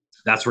 Mm-hmm.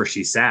 that's where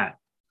she sat,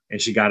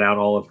 and she got out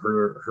all of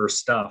her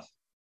stuff.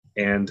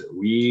 And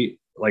we,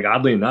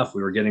 oddly enough,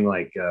 we were getting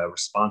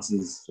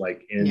responses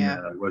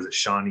in was it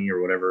Shawnee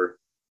or whatever?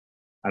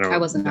 I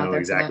wasn't know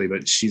exactly,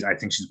 but I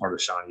think she's part of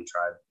the Shawnee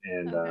tribe,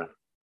 and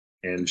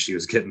and she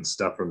was getting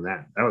stuff from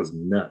that. That was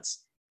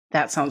nuts.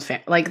 That sounds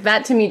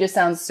that to me just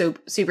sounds so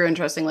super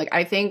interesting. Like,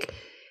 I think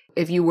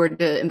if you were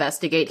to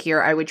investigate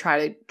here, I would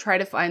try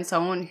to find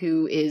someone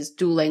who is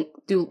who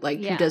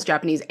does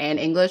Japanese and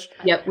English.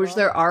 Yep. Which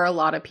there are a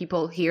lot of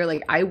people here.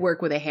 Like, I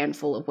work with a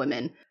handful of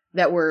women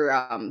that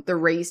were they're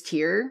raised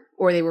here,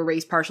 or they were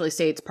raised partially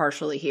States,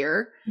 partially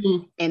here,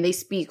 and they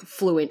speak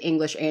fluent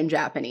English and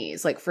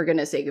Japanese. Like, for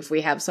goodness sake, if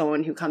we have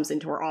someone who comes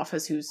into our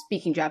office who's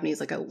speaking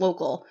Japanese like a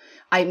local,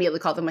 I immediately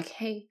call them like,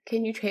 "Hey,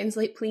 can you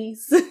translate,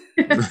 please?"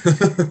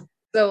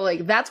 So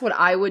that's what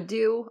I would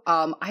do.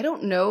 I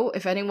don't know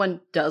if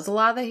anyone does a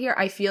lot of that here.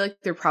 I feel like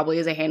there probably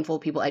is a handful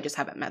of people. I just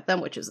haven't met them,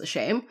 which is a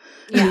shame.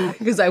 Yeah,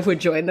 because I would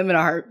join them in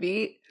a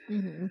heartbeat.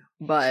 Mm-hmm.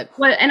 But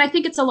and I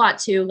think it's a lot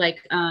too,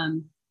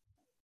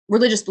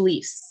 religious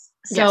beliefs.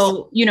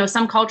 So,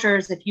 some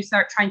cultures, if you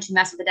start trying to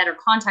mess with the dead or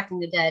contacting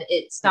the dead,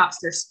 it stops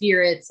their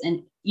spirits.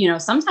 And,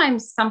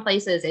 sometimes some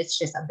places it's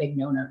just a big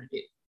no-no to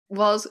do.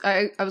 Well,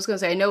 I was going to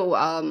say, I know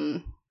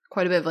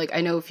quite a bit of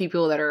I know a few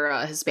people that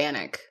are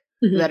Hispanic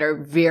that are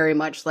very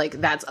much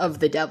that's of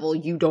the devil.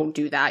 You don't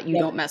do that. You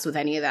don't mess with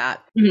any of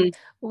that. Mm-hmm.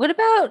 What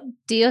about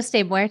Dios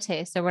de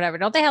Muertes or whatever?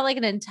 Don't they have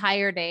an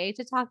entire day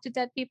to talk to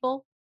dead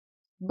people?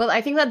 But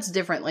I think that's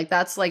different.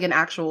 That's an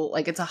actual,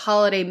 it's a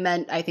holiday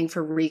meant, I think,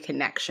 for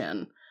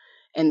reconnection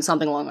and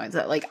something along those lines.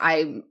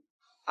 That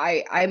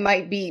I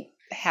might be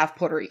half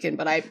Puerto Rican,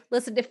 but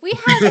listen, if we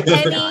have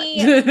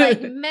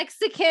any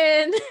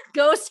Mexican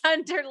ghost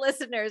hunter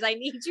listeners, I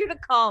need you to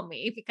call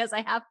me because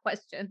I have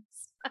questions.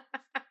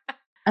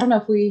 I don't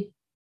know if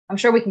I'm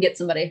sure we can get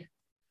somebody.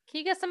 Can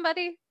you get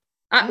somebody?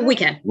 We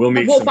can.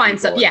 We'll find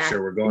some. Yeah.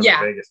 Sure, we're going to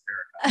Vegas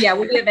Paracon. Yeah,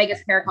 we'll be at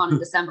Vegas Paracon in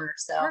December.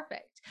 So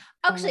perfect.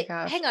 Actually,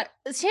 hang on.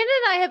 Shannon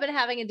and I have been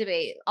having a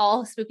debate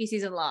all spooky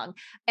season long,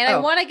 and I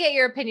want to get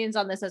your opinions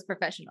on this as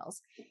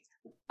professionals.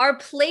 Are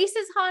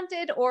places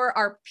haunted or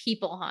are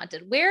people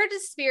haunted? Where do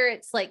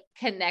spirits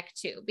connect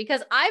to?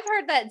 Because I've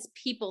heard that it's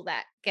people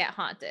that get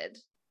haunted.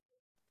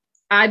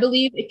 I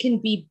believe it can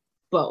be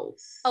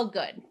both. Oh,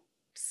 good.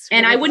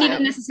 And I wouldn't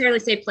even necessarily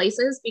say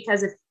places,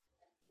 because if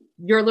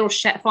your little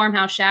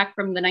farmhouse shack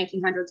from the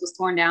 1900s was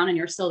torn down and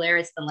you're still there,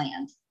 it's the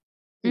land.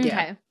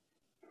 Okay.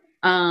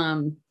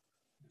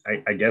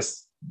 I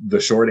guess the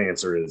short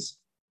answer is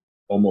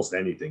almost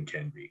anything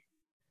can be.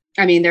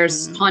 I mean,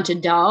 there's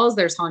haunted dolls,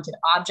 there's haunted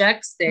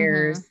objects,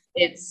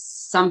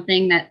 it's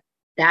something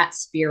that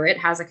spirit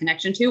has a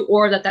connection to,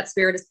 or that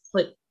spirit is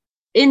put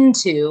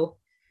into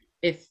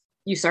if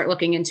you start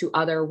looking into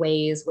other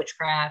ways,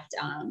 witchcraft,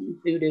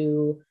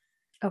 voodoo,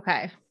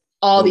 Okay.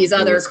 all The- these the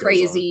other list goes on.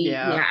 crazy.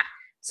 Yeah. Yeah.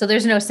 So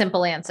there's no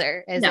simple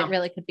answer, as No. it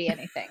really could be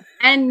anything.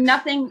 And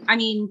nothing, I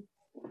mean,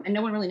 and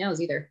no one really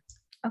knows either.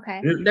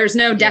 Okay. There's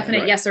no definite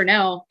right. yes or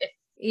no.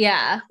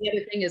 Yeah. The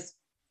other thing is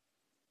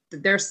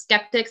they're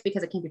skeptics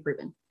because it can't be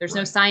proven. There's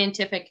no Right.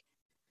 scientific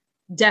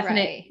definite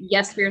Right.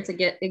 yes spirits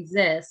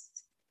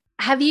exist.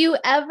 Have you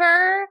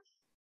ever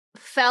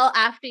felt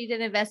after you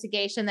did an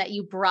investigation that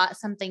you brought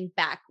something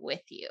back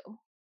with you?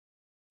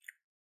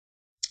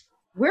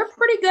 We're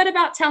pretty good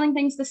about telling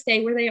things to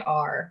stay where they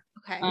are.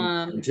 Okay.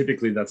 And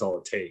typically that's all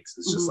it takes.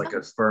 It's just Mhm. like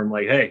a firm,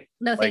 like, hey,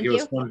 No, like thank it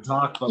was you. fun to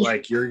talk, but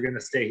like you're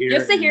gonna stay here.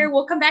 Just stay and- here.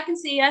 We'll come back and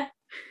see you.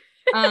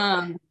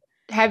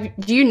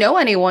 Do you know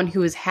anyone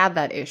who has had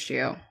that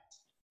issue?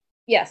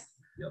 Yes.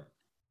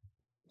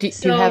 Do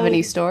you have So-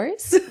 any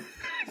stories?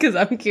 Because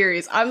I'm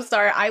curious. I'm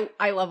sorry.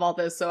 I love all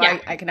this, so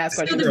Yeah. I can ask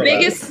So questions. the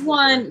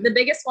about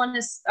biggest one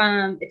is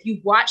if you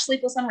watch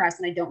Sleepless Unrest,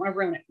 and I don't want to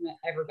ruin it for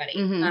everybody.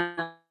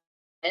 Mhm.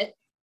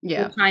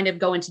 Yeah. We'll kind of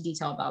go into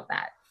detail about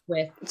that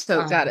with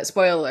So got it.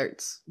 Spoiler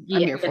alerts.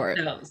 I'm here with for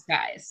it. those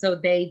guys. So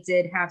they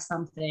did have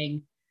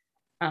something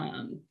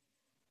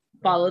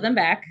follow them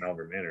back.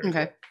 Malvern Manor.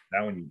 Okay.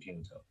 That one you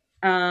can tell.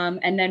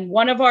 And then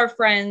one of our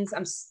friends,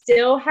 I'm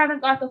still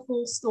haven't got the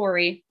full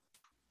story.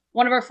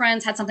 One of our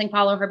friends had something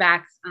follow her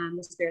back.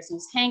 The spirit's name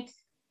is Hank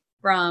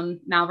from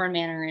Malvern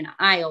Manor in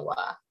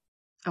Iowa.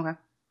 Okay.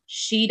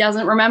 She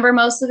doesn't remember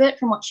most of it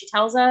from what she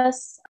tells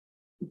us,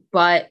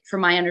 but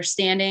from my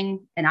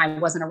understanding, and I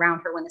wasn't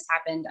around her when this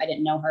happened, I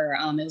didn't know her.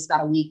 It was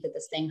about a week that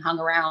this thing hung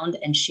around,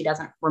 and she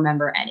doesn't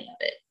remember any of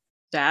it.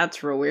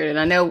 That's real weird. And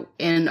I know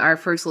in our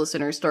first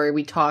listener story,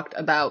 we talked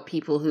about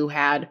people who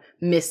had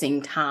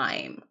missing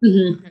time.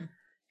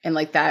 And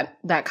like that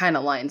kind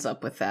of lines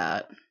up with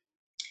that.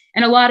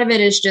 And a lot of it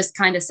is just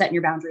kind of setting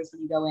your boundaries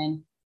when you go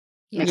in.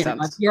 Makes You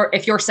know, sense.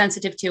 if you're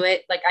sensitive to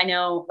it, like I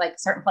know, like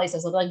certain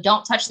places will be like,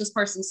 don't touch this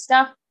person's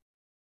stuff.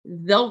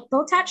 They'll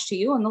attach to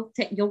you, and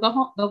you'll go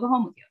home. They'll go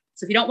home with you.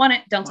 So if you don't want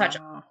it, don't touch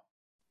it. Wow.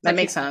 That Like,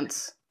 makes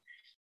sense.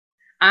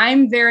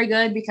 I'm very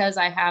good because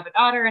I have a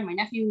daughter and my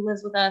nephew who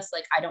lives with us.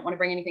 Like I don't want to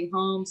bring anything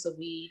home, so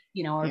we,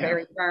 are Yeah.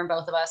 very firm,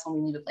 both of us, when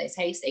we leave a place.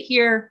 Hey, stay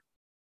here.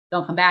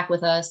 Don't come back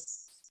with us.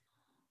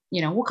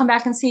 We'll come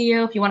back and see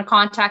you. If you want to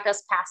contact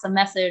us, pass a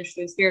message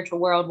through the spiritual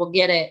world, we'll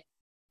get it.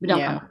 But don't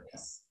come Yeah. back with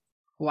us.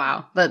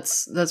 Wow.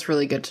 That's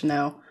really good to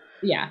know.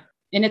 Yeah.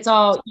 And it's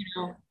all, we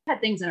had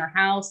things in our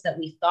house that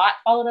we thought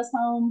followed us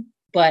home,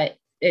 but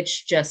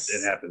it's just,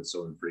 It happens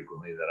so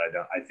infrequently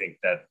that I think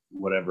that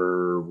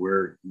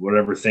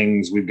whatever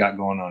things we've got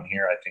going on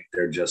here, I think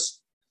they're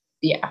just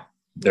yeah.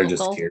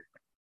 Local. here.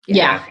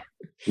 Yeah.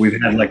 We've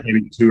had like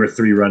maybe 2 or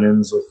 3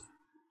 run-ins with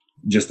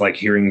just like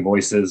hearing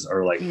voices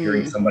or like Mm.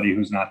 hearing somebody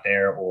who's not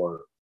there,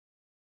 or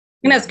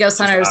And as ghost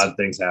just hunters, odd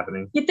things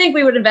happening. you'd think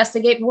we would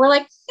investigate, but we're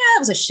like, yeah, it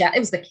was a cat. It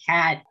was the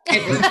cat.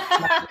 It was,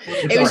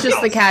 It was our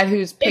just the house. cat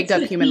who's picked It's up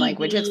the human TV.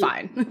 language. It's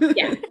fine.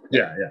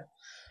 yeah.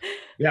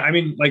 Yeah. I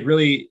mean, like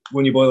really,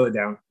 when you boil it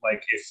down,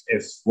 like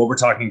if what we're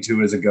talking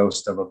to is a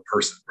ghost of a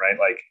person, right?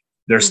 Like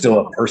they're still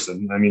a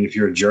person. I mean, if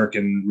you're a jerk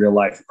in real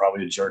life, you're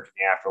probably a jerk in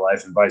the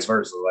afterlife, and vice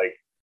versa.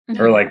 Like,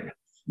 or like,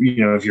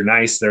 if you're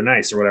nice, they're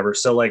nice or whatever.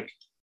 So like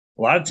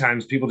a lot of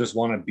times people just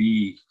want to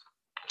be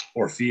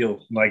or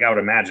feel like, I would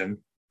imagine,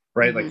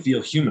 right? Like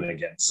feel human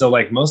again. So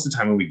like most of the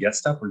time when we get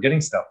stuff, we're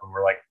getting stuff when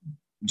we're like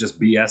just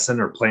BSing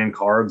or playing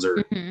cards or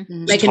just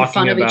Making talking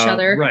fun of each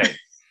other. Right.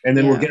 And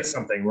then we'll Yeah. get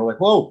something. We're like,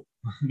 whoa,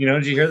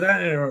 did you hear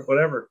that? Or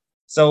whatever.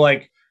 So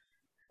like,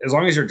 as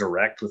long as you're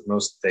direct with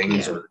most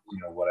things Yeah. or,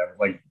 whatever,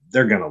 like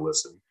they're going to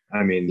listen.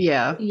 I mean,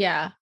 Yeah.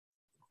 Yeah.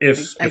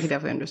 if I can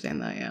definitely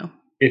understand that. Yeah.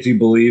 if you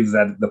believe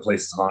that the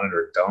place is haunted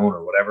or don't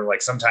or whatever,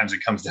 like sometimes it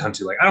comes down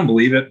to like, I don't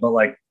believe it, but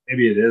like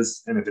maybe it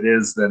is. And if it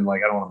is, then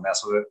like, I don't want to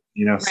mess with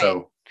it,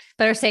 so.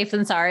 Better safe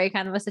than sorry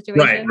kind of a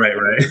situation. Right.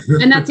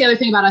 And that's the other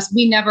thing about us.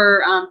 We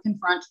never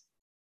confront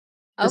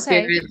the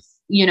Okay. spirits.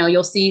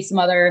 You'll see some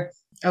other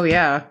Oh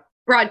yeah.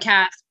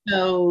 broadcast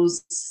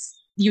shows,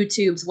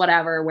 YouTubes,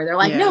 whatever, where they're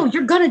like, Yeah. no,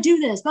 you're going to do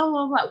this, blah,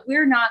 blah, blah.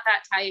 We're not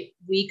that type.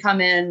 We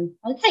come in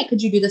like, hey,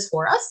 could you do this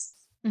for us?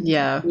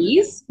 Yeah.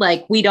 Please.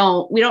 Like we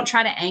don't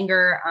try to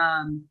anger,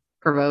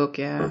 Provoke.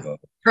 Yeah.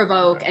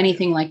 provoke,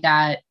 anything like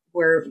that.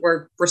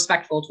 We're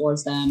respectful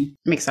towards them.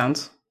 Makes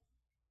sense.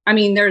 I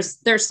mean, there's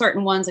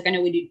certain ones, like I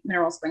know we do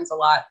Mineral Springs a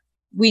lot.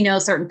 We know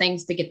certain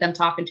things to get them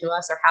talking to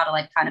us or how to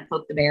like kind of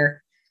poke the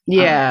bear.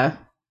 Yeah.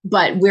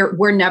 But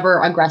we're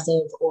never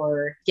aggressive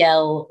or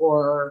yell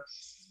or,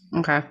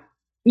 Okay.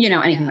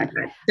 anything like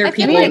that. They're I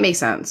feel I people. mean, like- it makes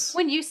sense.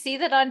 When you see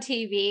that on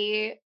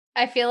TV,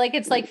 I feel like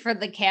it's like for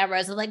the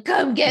cameras and like,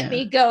 come get Yeah.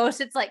 me, ghost.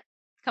 It's like,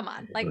 come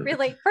on. Like,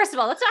 really? First of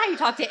all, that's not how you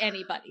talk to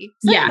anybody.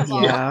 Yeah. Second of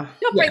all, Yeah.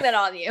 don't bring that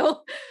on you.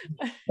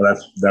 Well,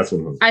 that's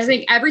what I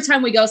think every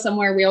time we go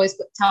somewhere, we always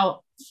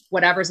tell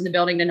whatever's in the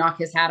building to knock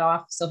his hat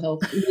off. So he'll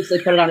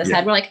usually put it on his Yeah.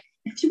 head. We're like,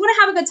 if you want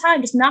to have a good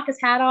time, just knock his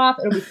hat off.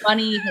 It'll be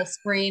funny. He'll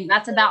scream.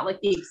 That's about like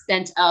the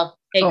extent of,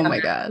 hey, Oh come my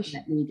out gosh.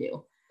 that we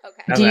do.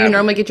 Okay. That Do you happens.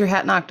 normally get your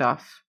hat knocked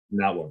off?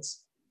 not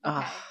once. Oh,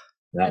 I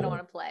Not don't once.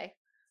 want to play.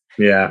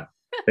 Yeah.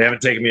 They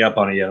haven't taken me up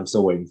on it yet. I'm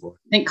still waiting for it.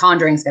 I think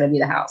Conjuring's going to be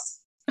the house.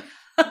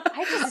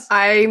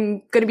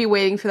 I'm gonna be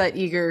waiting for that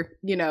eager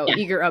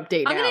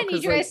update. I'm gonna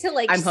need you guys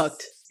to I'm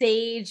hooked.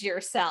 Stage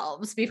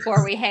yourselves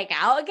before we hang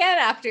out again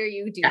after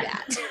you do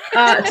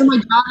that. So my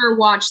daughter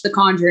watched The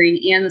Conjuring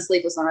and The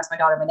Sleepless One. My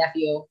daughter, my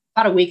nephew,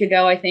 about a week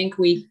ago, I think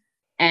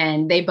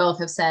and they both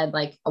have said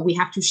like we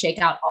have to shake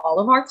out all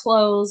of our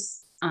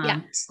clothes,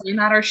 slam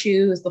out our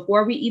shoes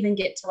before we even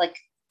get to like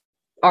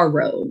our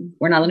road.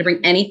 We're not going to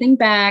bring anything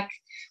back.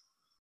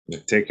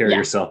 Take care of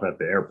yourself at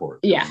the airport.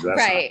 Yeah.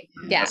 Right.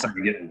 That's not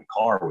get in the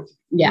car with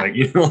you. Yeah.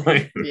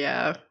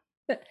 Yeah.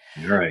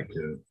 You're right,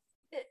 kid.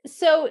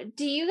 So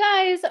do you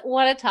guys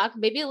want to talk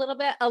maybe a little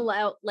bit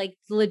about like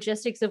the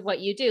logistics of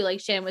what you do?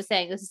 Like Shannon was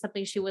saying, this is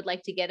something she would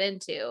like to get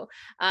into.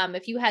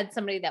 If you had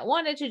somebody that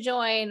wanted to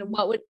join,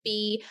 what would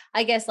be,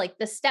 I guess, like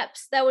the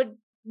steps that would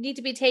need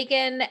to be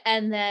taken?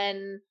 And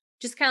then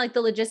just kind of like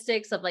the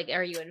logistics of like,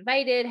 are you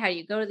invited? How do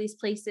you go to these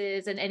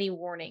places? And any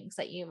warnings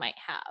that you might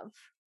have?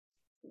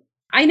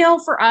 I know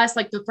for us,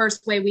 like the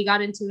first way we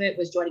got into it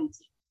was joining a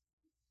team.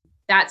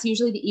 That's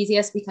usually the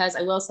easiest because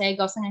I will say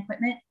ghost hunting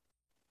equipment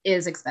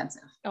is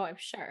expensive. Oh, I'm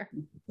sure.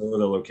 The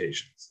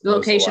locations. The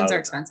locations are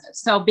expensive.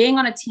 So being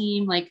on a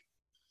team, like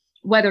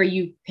whether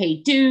you pay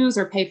dues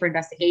or pay for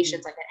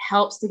investigations, like it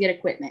helps to get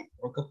equipment.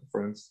 Or a couple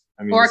friends.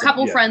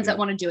 Friends that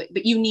want to do it.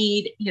 But you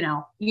need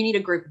a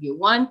group of you.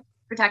 One,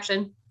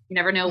 protection. You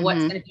never know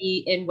what's going to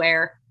be in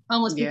where.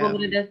 Homeless people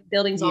get into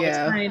buildings all the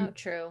time. Oh,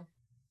 true.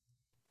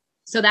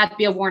 So that'd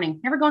be a warning.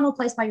 Never go into a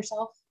place by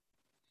yourself.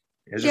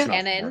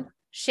 Shannon,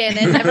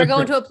 never go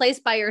into a place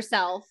by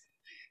yourself.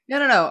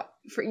 No.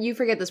 You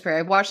forget this, Perry.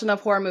 I've watched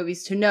enough horror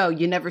movies to know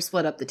you never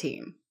split up the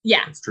team.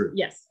 Yeah. It's true.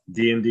 Yes.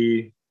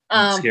 D&D,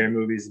 scary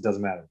movies, it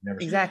doesn't matter. Never.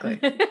 Exactly.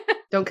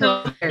 Don't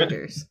kill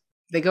characters.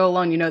 If they go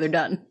alone, they're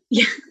done.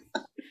 Yeah.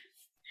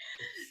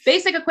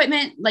 Basic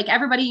equipment, like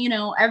everybody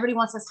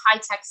wants this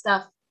high-tech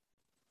stuff.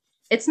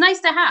 It's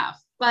nice to have,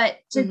 but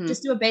to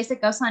just do a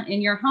basic ghost hunt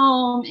in your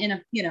home, in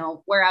a,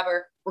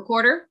 wherever,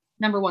 recorder,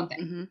 number one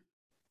thing.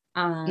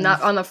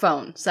 Not on the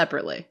phone,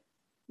 separately.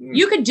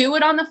 You could do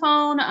it on the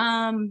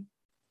phone,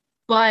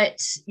 but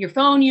your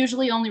phone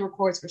usually only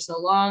records for so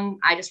long.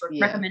 I just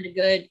recommend a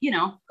good,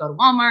 go to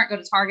Walmart, go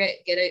to Target,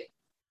 get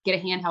a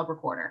handheld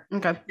recorder.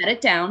 Okay. Set it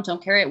down.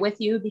 Don't carry it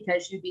with you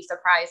because you'd be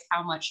surprised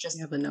how much just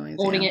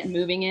holding it and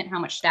moving it, how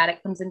much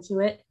static comes into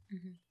it.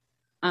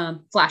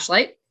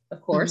 Flashlight,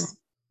 of course.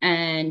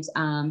 And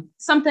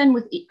something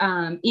with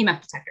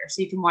EMF detector,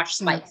 so you can watch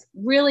spikes.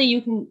 Really,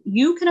 you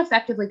can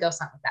effectively ghost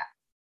hunt with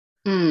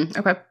that.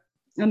 Okay.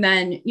 And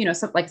then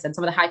like I said,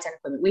 some of the high tech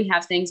equipment. We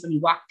have things when you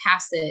walk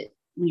past it,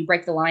 when you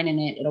break the line in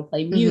it, it'll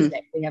play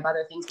music. We have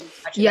other things when you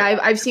touch it. Yeah,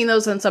 I've seen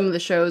those on some of the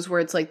shows where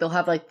it's like they'll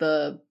have like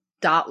the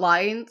dot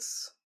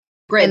lines,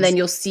 grids, and then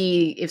you'll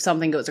see if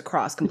something goes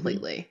across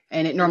completely,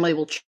 and it normally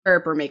will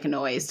chirp or make a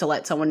noise to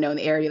let someone know in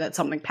the area that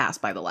something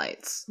passed by the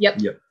lights. Yep.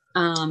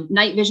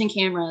 Night vision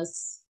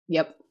cameras.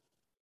 Yep.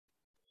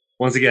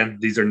 Once again,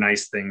 these are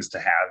nice things to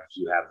have if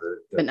you have the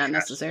but not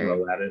necessary.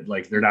 Throw at it.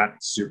 Like they're not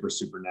super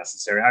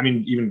necessary. I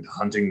mean, even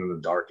hunting in the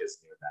dark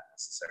isn't even that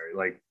necessary.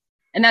 Like,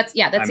 and that's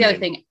the other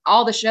thing.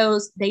 All the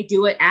shows, they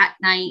do it at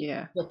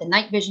night with the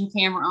night vision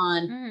camera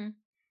on.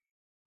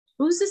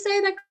 Who's to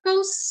say that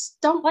ghosts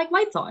don't like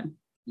lights on?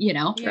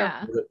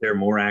 Yeah. They're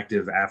more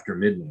active after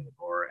midnight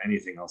or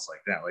anything else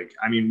like that. Like,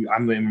 I mean,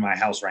 I'm in my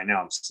house right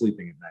now. I'm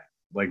sleeping at night.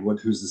 Like,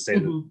 who's to say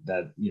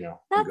that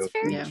That's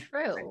very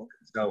true.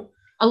 So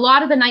a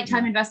lot of the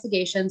nighttime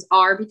investigations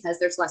are because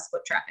there's less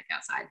foot traffic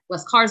outside,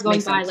 less cars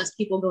going by, less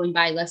people going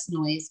by, less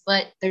noise.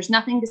 But there's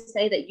nothing to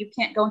say that you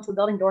can't go into a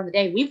building during the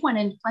day. We've went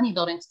into plenty of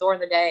buildings during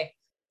the day,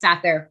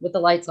 sat there with the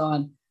lights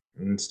on,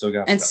 and still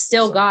got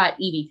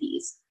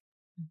EVPs.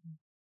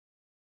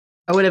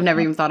 I would have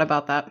never even thought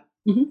about that.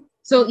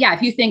 So yeah,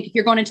 if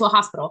you're going into a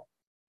hospital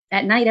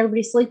at night,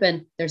 everybody's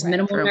sleeping. There's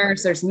minimal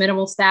nurse. There's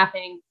minimal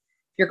staffing.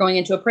 If you're going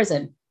into a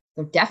prison,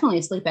 they're definitely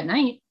asleep at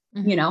night.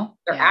 Their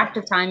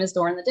active time is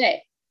during the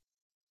day.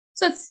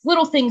 So it's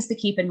little things to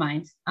keep in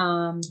mind.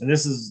 And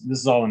this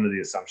is all under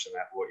the assumption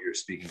that what you're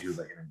speaking to is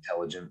like an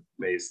intelligent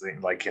based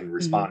thing, like can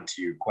respond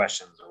to your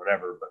questions or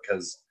whatever.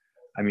 Because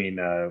I mean,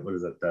 what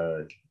is it?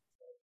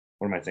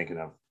 What am I thinking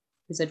of?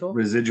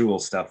 Residual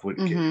stuff might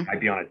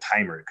be on a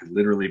timer. It could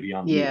literally be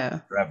on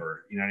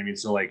forever. You know what I mean?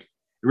 So like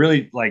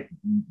really like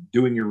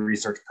doing your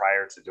research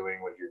prior to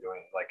doing what you're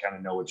doing, like kind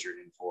of know what you're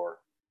in for.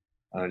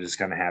 Just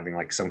kind of having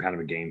like some kind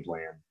of a game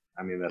plan.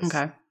 I mean, that's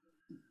okay.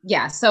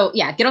 Yeah. So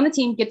yeah, get on the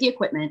team, get the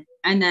equipment,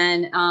 and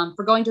then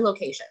for going to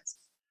locations.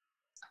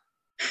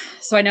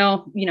 So I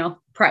know,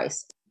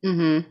 price.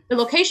 The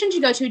locations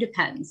you go to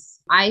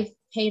depends. I've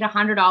paid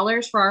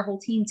 $100 for our whole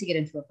team to get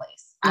into a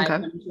place. I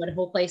went into a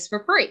whole place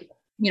for free.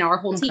 Our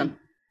whole team.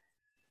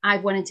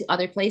 I've went into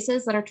other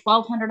places that are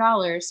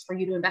 $1,200 for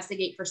you to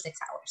investigate for 6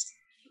 hours.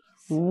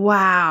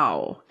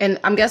 Wow. And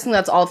I'm guessing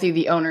that's all through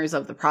the owners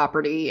of the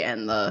property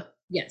and the...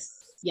 Yes.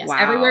 Wow.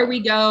 Everywhere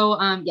we go,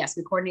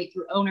 we coordinate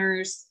through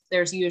owners.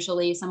 There's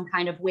usually some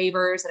kind of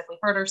waivers that if we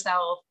hurt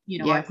ourselves,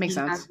 it makes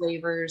sense.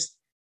 Waivers.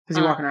 Because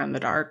you're walking around in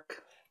the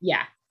dark.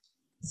 Yeah.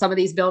 Some of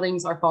these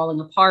buildings are falling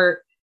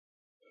apart.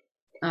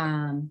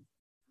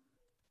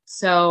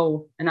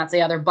 So, and that's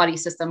the other buddy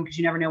system, because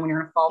you never know when you're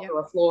going to fall through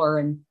a floor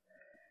and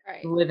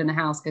live in the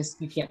house because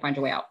you can't find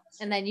your way out.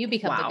 And then you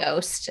become the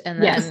ghost.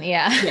 And then,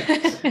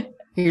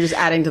 You're just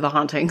adding to the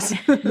hauntings.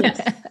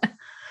 Yes.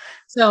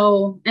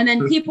 So, and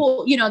then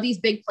people, these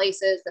big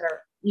places that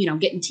are,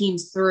 getting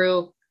teams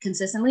through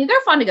consistently,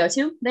 they're fun to go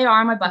to. They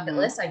are on my bucket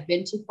list. I've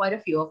been to quite a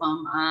few of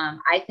them.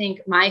 I think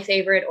my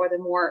favorite are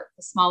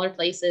the smaller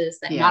places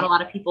that not a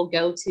lot of people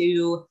go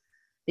to,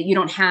 that you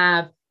don't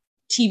have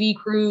TV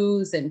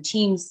crews and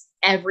teams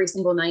every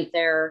single night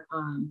there.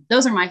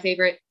 Those are my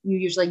favorite. You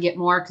usually get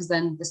more because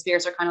then the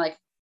spirits are kind of like,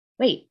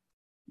 wait,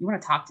 you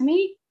want to talk to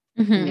me?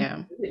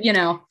 Yeah.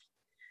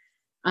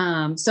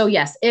 So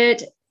yes,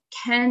 it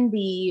can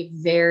be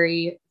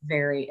very,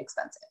 very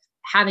expensive.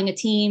 Having a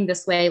team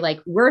this way,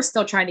 like we're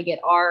still trying to get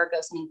our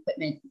ghost hunting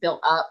equipment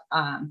built up.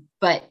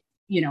 But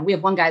we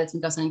have one guy that's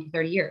been ghost hunting for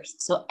 30 years.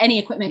 So any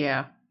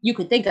equipment you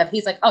could think of,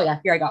 he's like, oh yeah,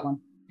 here I got one.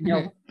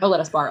 And he'll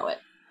let us borrow it.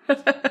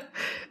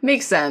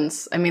 Makes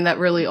sense. I mean, that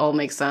really all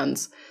makes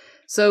sense.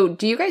 So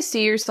do you guys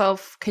see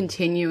yourself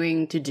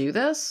continuing to do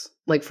this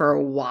like for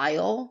a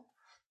while?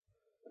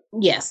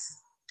 Yes.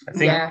 I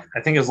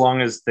think as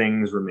long as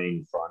things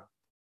remain fun,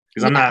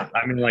 because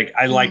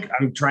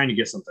I'm trying to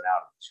get something out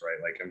of this, right?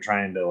 Like I'm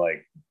trying to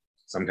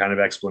some kind of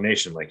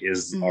explanation, like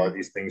are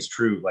these things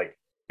true? Like,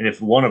 and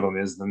if one of them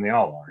is, then they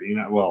all are,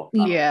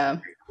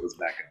 let's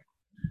back up.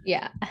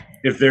 Yeah.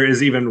 If there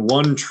is even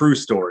one true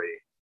story,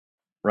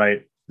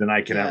 right, then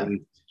I can at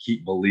least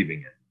keep believing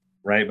it,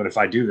 right? But if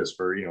I do this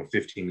for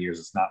 15 years,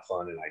 it's not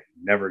fun, and I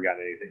never got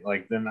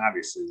anything, then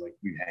obviously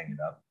we'd hang it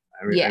up.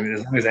 I mean,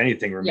 as long as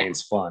anything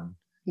remains fun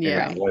and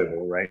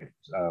enjoyable, right?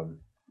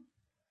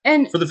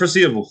 And for the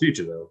foreseeable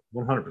future, though,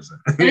 100%.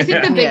 And I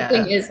think the big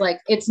thing is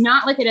it's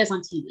not like it is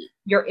on TV.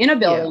 You're in a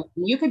building,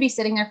 and you could be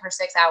sitting there for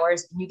 6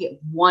 hours, and you get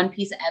one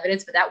piece of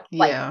evidence, but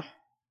that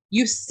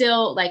you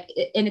still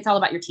and it's all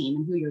about your team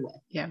and who you're with.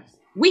 Yeah,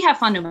 we have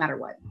fun no matter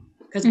what,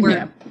 because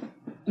we're.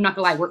 I'm not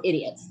gonna lie, we're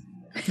idiots.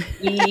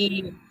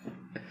 We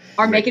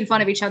are making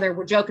fun of each other.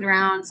 We're joking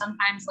around.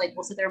 Sometimes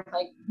we'll sit there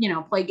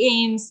and play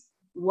games,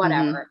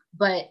 whatever.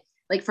 But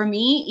for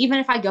me, even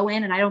if I go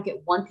in and I don't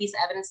get one piece of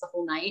evidence the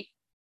whole night,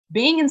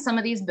 being in some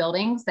of these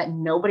buildings that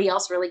nobody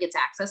else really gets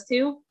access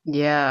to.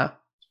 Yeah.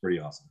 It's pretty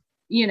awesome.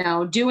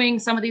 Doing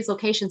some of these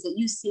locations that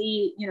you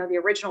see, the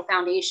original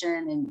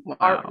foundation and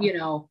art,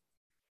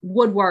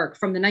 woodwork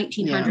from the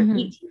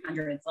 1900s,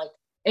 1800s,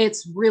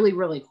 it's really,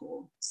 really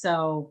cool.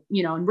 So,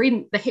 and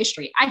reading the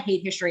history, I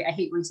hate history. I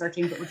hate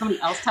researching, but when somebody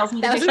else tells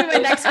me that was my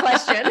next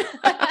question.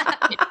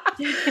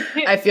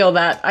 I feel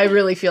that. I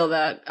really feel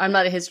that. I'm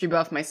not a history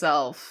buff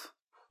myself.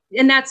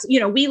 And that's,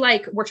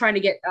 we're trying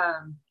to get,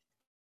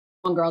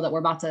 one girl that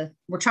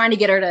we're trying to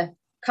get her to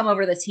come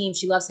over to the team.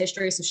 She loves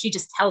history. So she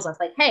just tells us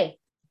hey,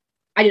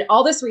 I did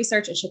all this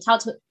research, and she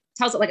tells it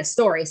like a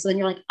story. So then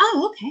you're like,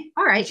 oh, okay.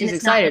 All right. She's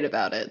excited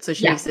about it. So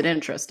she makes it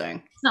interesting.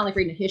 It's not like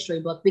reading a history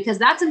book, because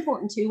that's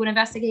important too when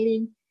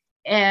investigating.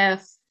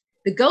 If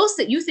the ghosts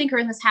that you think are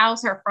in this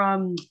house are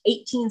from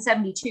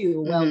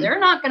 1872, well, they're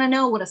not going to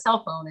know what a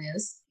cell phone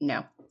is.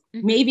 No.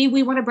 Maybe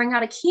we want to bring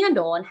out a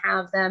candle and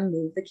have them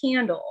move the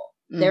candle.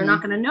 They're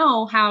not going to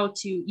know how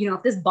to,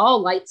 if this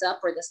ball lights up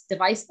or this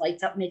device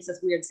lights up, makes this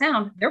weird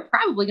sound, they're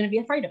probably going to be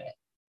afraid of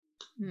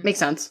it. Makes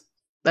sense.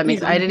 That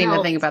makes, I didn't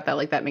even think about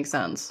that. That makes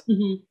sense.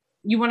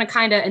 You want to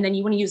and then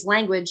you want to use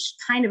language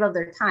kind of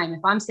their time.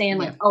 If I'm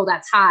saying oh,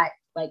 that's hot,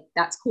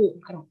 that's cool.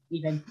 I don't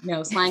even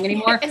know slang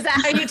anymore. Is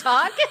that how you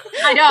talk?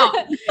 I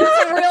don't.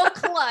 It's a real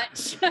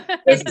clutch.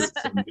 It's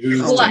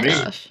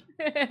clutch.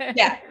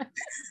 Yeah.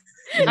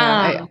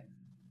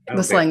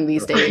 The slang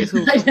these days.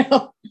 I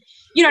know.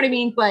 You know what I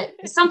mean? But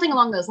something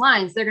along those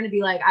lines, they're going to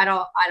be like, I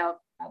don't,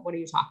 what are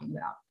you talking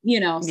about?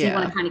 So you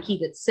want to kind of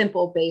keep it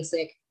simple,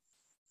 basic.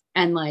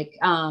 And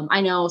I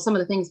know some of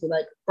the things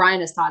Brian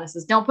has taught us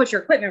is don't put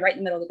your equipment right in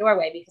the middle of the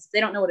doorway, because if they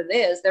don't know what it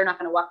is, they're not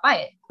going to walk by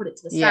it. Put it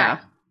to the side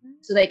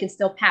so they can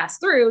still pass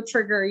through,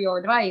 trigger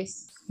your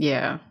device.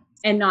 Yeah.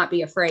 And not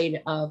be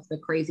afraid of the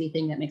crazy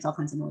thing that makes all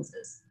kinds of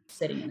noises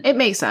sitting in it. It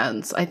makes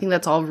sense. I think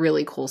that's all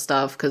really cool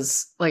stuff.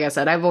 Cause like I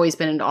said, I've always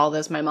been into all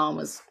this. My mom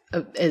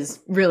is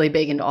really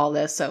big into all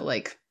this. So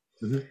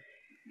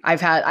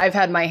I've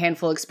had my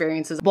handful of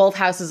experiences. Both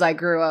houses I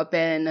grew up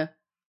in,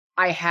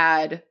 I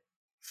had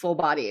full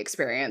body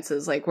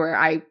experiences,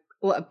 where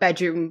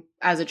bedroom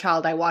as a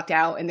child, I walked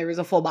out and there was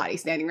a full body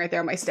standing right there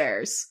on my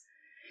stairs.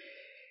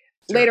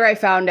 Sure. Later, I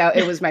found out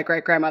it was my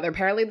great grandmother,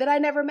 apparently, that I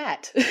never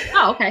met.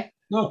 Oh, okay.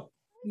 Oh,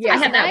 yeah. I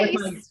had that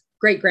with my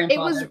great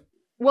grandfather.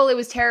 It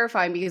was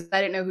terrifying because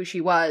I didn't know who she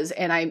was,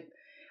 and I,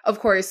 of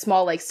course,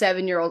 small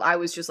 7-year-old, I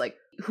was just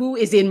who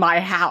is in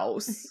my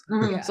house?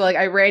 Mm-hmm. So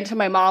I ran to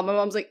my mom. My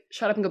mom's like,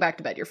 shut up and go back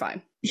to bed. You're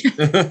fine.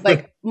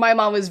 My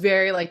mom was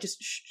very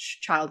just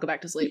child, go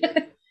back to sleep.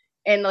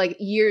 And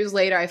years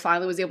later, I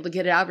finally was able to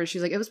get it out of her.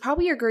 She's like, it was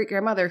probably your great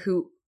grandmother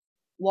who,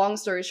 long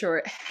story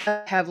short,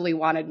 heavily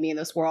wanted me in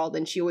this world.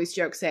 And she always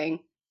joked saying,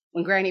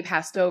 when Granny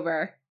passed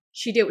over,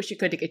 she did what she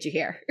could to get you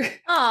here.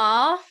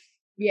 Aw.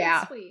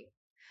 Yeah. Sweet.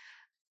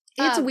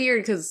 It's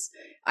weird because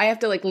I have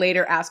to like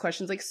later ask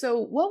questions like, so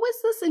what was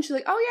this? And she's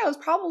like, oh yeah, it was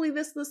probably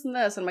this, this, and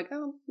this. And I'm like,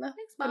 oh, no,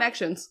 Thanks, Mom.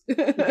 connections.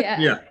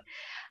 Yeah.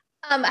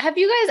 Have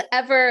you guys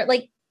ever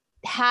like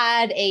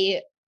had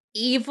a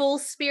evil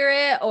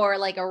spirit or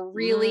like a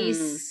really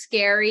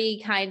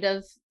scary kind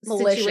of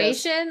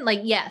situation? Like,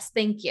 yes,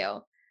 thank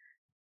you.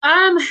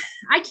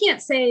 I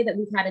can't say that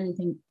we've had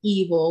anything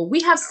evil.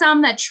 We have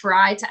some that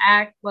try to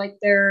act like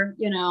they're,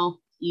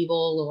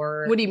 evil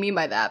or. What do you mean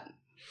by that?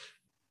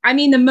 I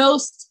mean, the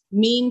most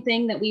mean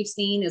thing that we've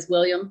seen is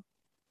William.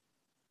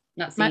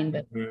 Not seen,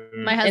 but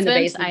my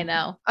husband. I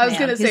know. I was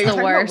going to say, the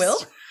worst. Will?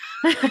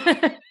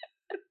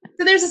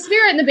 So there's a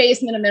spirit in the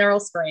basement of Mineral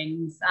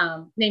Springs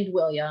named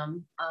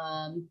William.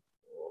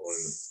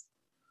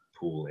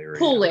 Pool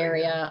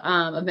area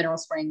of Mineral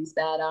Springs.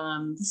 That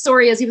the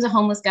story is he was a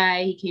homeless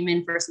guy. He came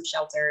in for some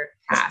shelter,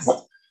 passed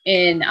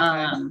in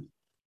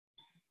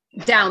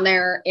down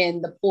there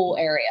in the pool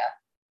area.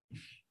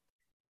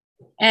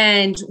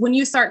 And when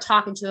you start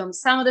talking to him,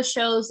 some of the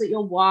shows that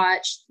you'll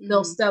watch,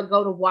 they'll still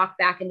go to walk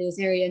back into his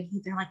area, and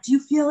they're like, "Do you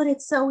feel it?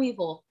 It's so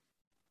evil."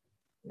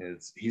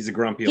 He's a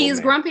grumpy old man. He's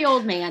a grumpy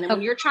old man. And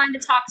when you're trying to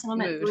talk to him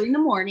at 3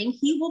 a.m,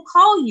 he will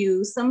call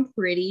you some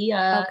pretty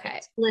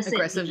explicit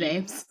aggressive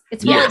names.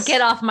 It's more like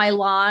get off my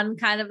lawn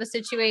kind of a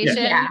situation.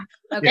 Yeah.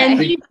 Okay.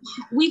 And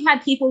we've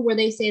had people where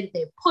they say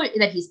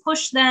that he's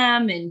pushed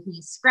them and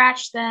he's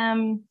scratched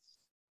them.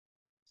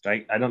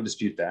 I don't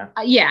dispute that.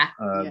 But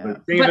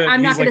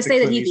I'm not going to say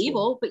that he's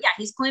evil. But yeah,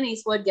 he's Clint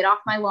Eastwood. Get off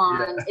my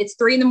lawn. Yeah. It's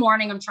 3 a.m.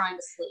 I'm trying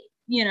to sleep.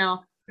 Yeah.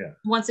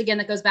 Once again,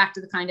 that goes back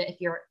to the kind of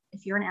if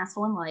you're an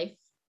asshole in life,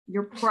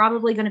 you're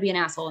probably going to be an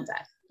asshole in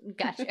death.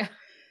 Gotcha.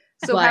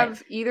 So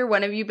have either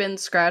one of you been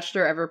scratched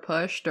or ever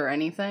pushed or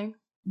anything?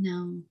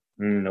 No.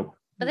 Nope.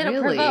 But they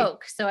don't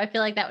provoke, so I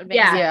feel like that would make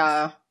sense.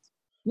 Yeah.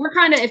 We're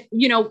kind of, if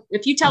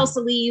you tell us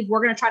to leave,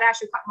 we're going to try to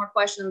ask you a couple more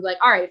questions. Like,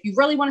 all right, if you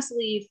really want us to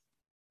leave,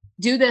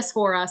 do this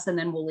for us, and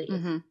then we'll leave.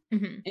 And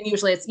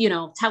usually it's,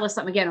 tell us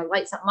something again or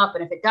light something up.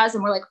 And if it does,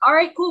 and we're like, all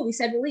right, cool, we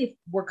said we'll leave.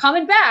 We're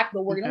coming back,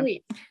 but we're going to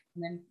leave.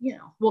 And then,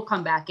 we'll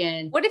come back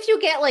in. What if you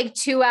get like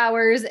 2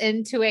 hours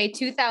into a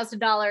 $2,000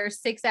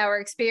 6-hour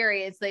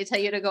experience? They tell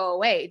you to go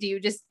away. Do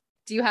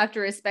you have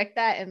to respect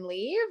that and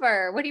leave,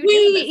 or what do you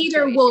do? We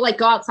either will like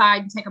go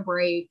outside and take a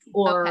break,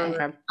 or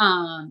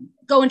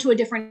go into a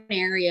different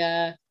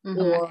area,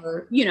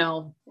 or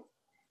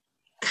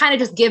kind of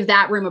just give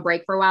that room a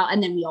break for a while,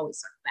 and then we always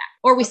circle back,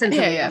 or we send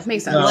somebody else.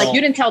 Makes sense. Like,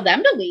 you didn't tell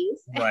them to leave,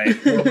 right?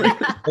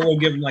 Or we'll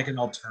give them like an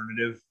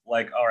alternative,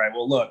 like, all right,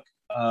 well, look,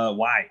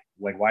 why?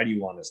 Like, why do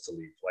you want us to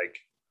leave? Like,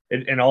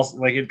 and also,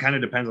 like, it kind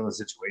of depends on the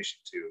situation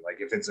too. Like,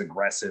 if it's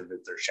aggressive,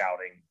 if they're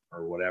shouting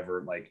or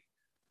whatever, like,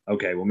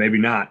 okay, well, maybe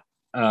not,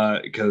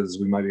 because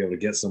we might be able to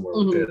get somewhere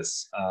with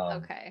this.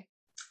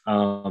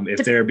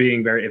 If they've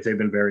been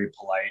very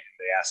polite and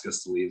they ask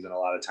us to leave, then a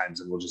lot of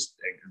times, and we'll just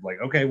like,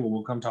 okay, well,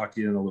 we'll come talk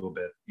to you in a little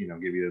bit,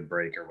 give you a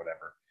break or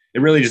whatever.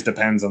 It really just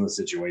depends on the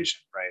situation,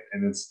 right?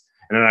 And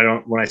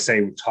when I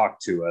say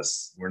talk to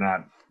us,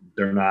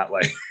 they're not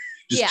like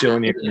just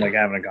chilling here and like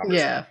having a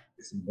conversation,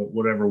 but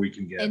whatever we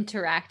can get,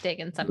 interacting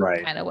in some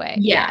kind of way.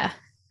 Yeah.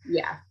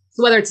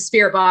 So whether it's a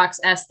spirit box,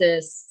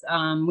 Estes,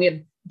 we have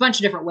a bunch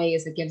of different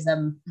ways that gives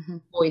them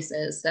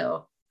voices.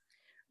 So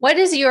what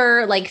is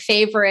your like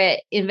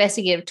favorite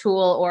investigative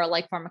tool or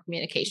like form of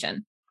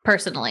communication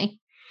personally?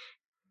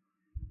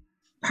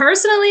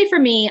 Personally, for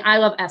me, I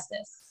love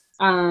Estes.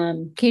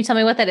 Can you tell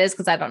me what that is?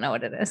 Because I don't know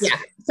what it is. Yeah.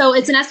 So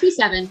it's an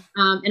SP7.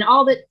 And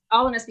all an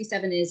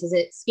SP7 is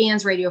it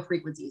scans radio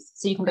frequencies.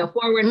 So you can go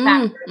forward and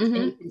backwards, and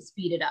you can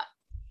speed it up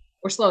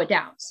or slow it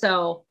down.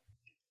 So,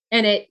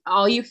 and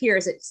all you hear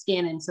is it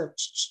scanning. So,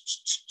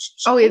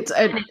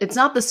 it's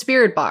not the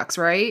spirit box,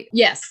 right?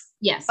 Yes.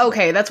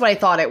 Okay, that's what I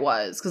thought it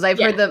was, because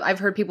I've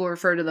heard people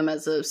refer to them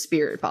as a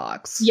spirit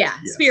box. Yeah,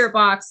 yes. Spirit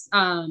box.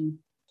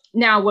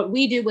 Now what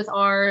we do with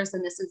ours,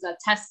 and this is a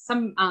test.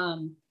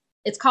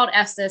 It's called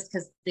Estes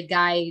because the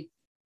guy's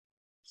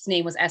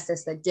name was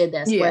Estes that did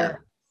this. Yeah.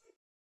 Where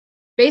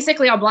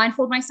basically, I'll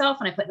blindfold myself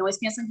and I put noise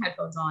canceling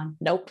headphones on.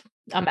 Nope,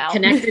 I'm out.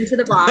 Connect into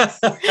the box.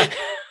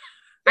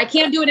 I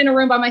can't do it in a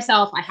room by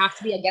myself. I have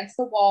to be against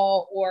the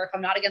wall, or if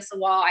I'm not against the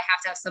wall, I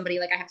have to have somebody.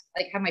 Like, I have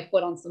to have my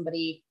foot on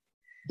somebody.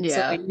 Yeah.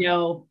 So I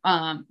know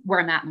where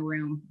I'm at in the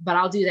room. But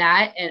I'll do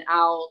that, and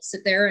I'll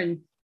sit there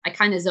and I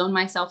kind of zone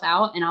myself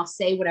out, and I'll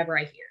say whatever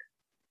I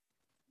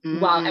hear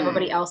while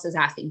everybody else is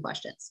asking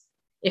questions.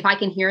 If I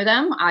can hear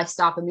them, I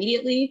stop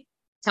immediately,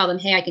 tell them,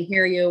 hey, I can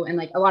hear you. And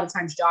like a lot of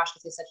times Josh,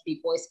 because he has such a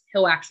deep voice,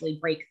 he'll actually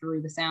break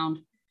through the sound.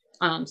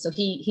 So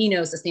he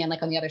knows to stand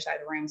like on the other side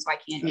of the room, so I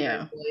can't hear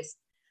his voice.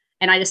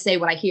 And I just say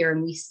what I hear,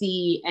 and we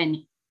see. And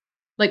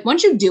like,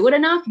 once you do it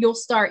enough, you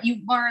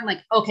learn like,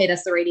 okay,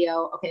 that's the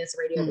radio. Okay, that's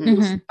the radio. But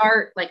you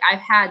start, like,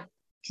 I've had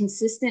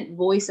consistent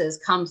voices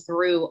come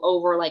through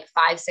over like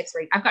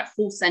 5-6 I've got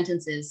full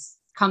sentences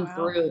come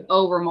through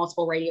over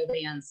multiple radio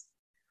bands,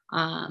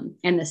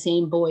 and the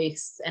same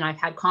voice. And I've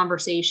had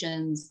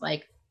conversations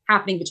like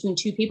happening between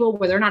two people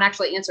where they're not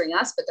actually answering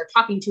us, but they're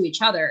talking to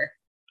each other.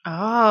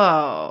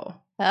 Oh,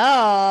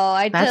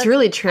 That's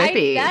really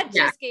trippy. That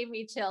just gave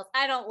me chills.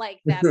 I don't like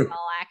that at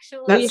all,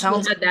 actually. That We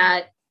sounds had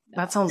that.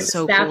 That sounds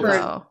so Stafford. cool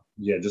though.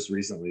 Yeah, just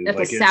recently. At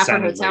the it Stafford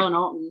sounded Hotel like in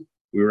Alton.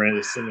 we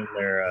were sitting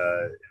there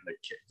in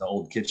the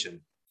old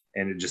kitchen,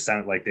 and it just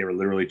sounded like they were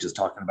literally just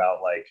talking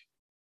about like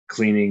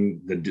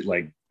cleaning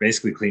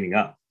basically cleaning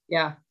up.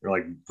 Yeah. Or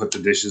like put the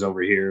dishes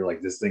over here,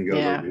 like this thing goes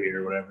over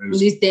here, whatever. It was,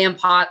 these damn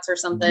pots or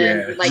something.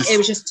 Yeah, like it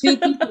was just two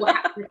people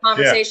having a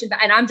conversation,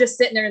 and I'm just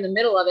sitting there in the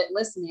middle of it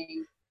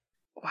listening.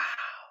 Wow.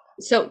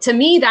 So to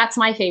me, that's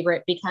my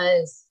favorite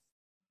because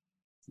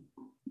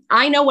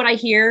I know what I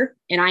hear,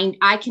 and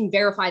I can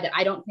verify that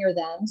I don't hear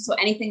them. So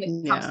anything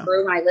that comes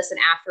through when I listen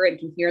after and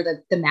can hear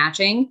the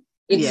matching,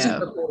 it's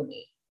super cool to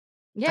me.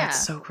 Yeah.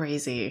 That's so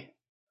crazy.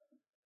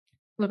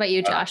 What about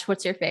you, Josh?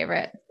 What's your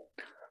favorite?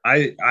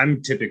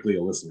 I'm typically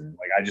a listener.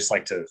 Like I just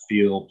like to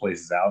feel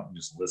places out and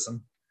just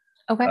listen.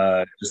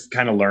 Okay. Just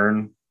kind of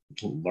learn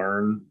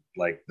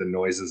like the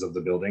noises of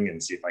the building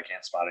and see if I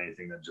can't spot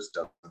anything that just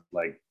doesn't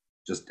like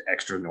just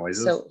extra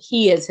noises. So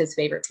he is his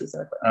favorite piece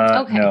of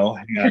equipment. Okay. No,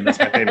 that's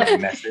my favorite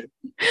method.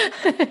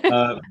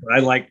 But I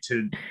like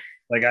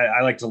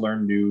to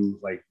learn new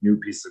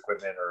pieces of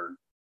equipment, or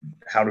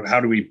how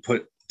do we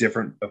put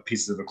different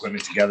pieces of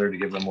equipment together to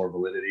give them more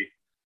validity.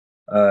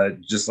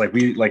 Just like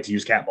we like to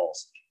use cat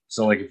balls.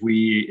 So like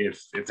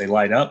if they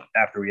light up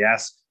after we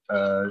ask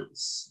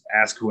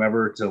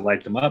whoever to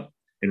light them up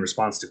in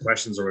response to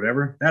questions or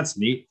whatever, that's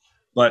neat.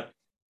 But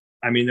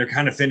I mean, they're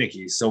kind of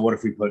finicky. So what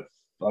if we put?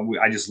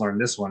 I just learned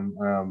this one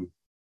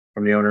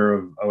from the owner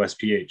of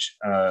OSPH,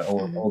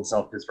 Old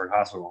South Pittsburgh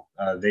Hospital.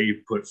 They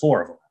put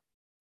 4 of them.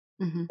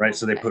 Mm-hmm. Right.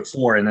 So they put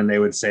 4 and then they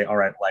would say, all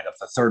right, light up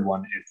the 3rd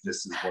one if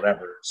this is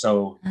whatever.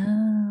 So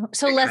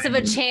less of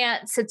a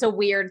chance. It's a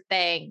weird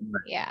thing.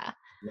 Right. Yeah.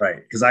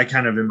 Right. Because I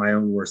kind of am my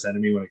own worst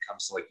enemy when it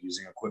comes to like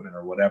using equipment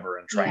or whatever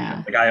and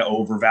trying to like I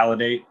over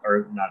validate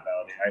or not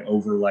validate. I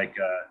over like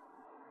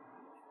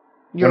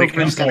you're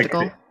over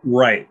skeptical.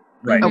 Right.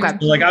 Okay.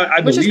 So, like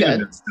I believe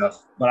in this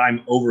stuff, but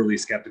I'm overly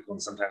skeptical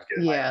and sometimes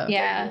get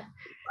I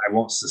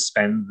won't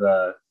suspend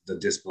the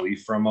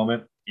disbelief for a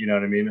moment. You know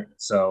what I mean?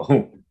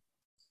 So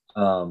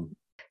so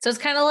it's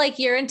kind of like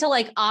you're into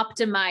like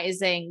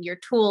optimizing your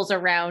tools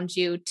around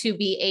you to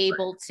be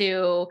able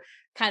to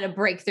kind of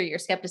break through your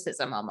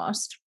skepticism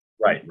almost.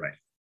 Right.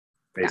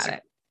 Basically. Got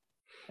it.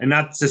 And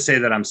not to say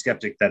that I'm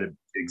skeptic that it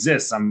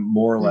exists. I'm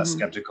more or less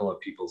skeptical of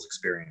people's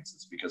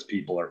experiences because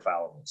people are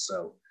fallible.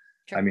 So,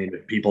 I mean,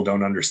 if people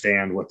don't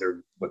understand what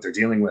they're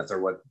dealing with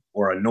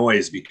or a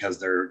noise because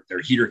their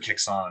heater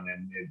kicks on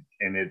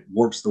and it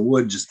warps the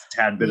wood just a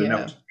tad bit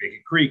enough to make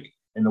it creak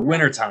in the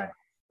wintertime,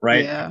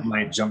 right? Yeah. I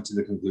might jump to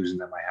the conclusion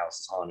that my house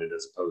is haunted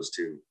as opposed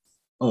to,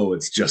 oh,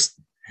 it's just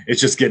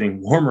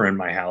getting warmer in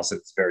my house.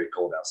 It's very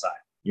cold outside.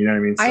 You know what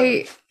I mean?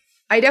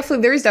 So,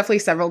 there's definitely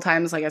several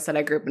times, like I said,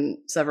 I grew up in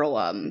several,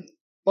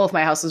 both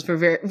my houses were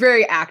very,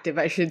 very active,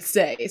 I should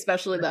say,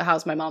 especially the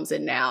house my mom's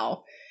in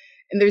now.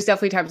 And there's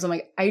definitely times I'm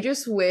like, I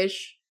just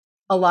wish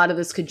a lot of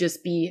this could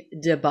just be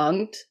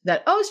debunked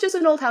that, oh, it's just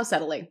an old house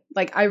settling.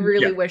 Like, I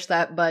really wish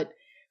that, but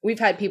we've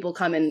had people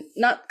come and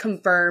not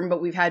confirm,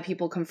 but we've had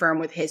people confirm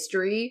with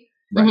history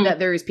that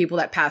there's people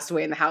that passed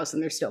away in the house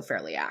and they're still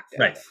fairly active.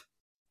 Right.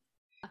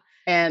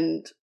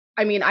 And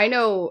I mean, I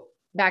know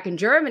back in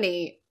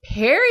Germany,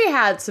 Perry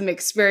had some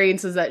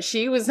experiences that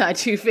she was not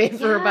too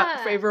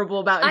favorable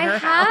about in her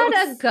house. I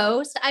had a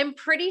ghost. I'm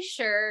pretty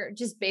sure,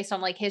 just based on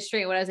like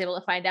history and what I was able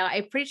to find out,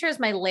 I'm pretty sure it's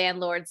my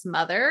landlord's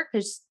mother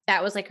because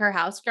that was like her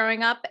house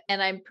growing up.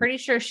 And I'm pretty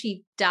sure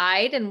she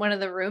died in one of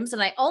the rooms.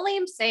 And I only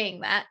am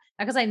saying that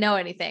not because I know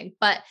anything,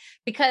 but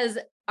because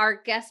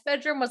our guest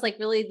bedroom was like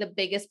really the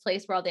biggest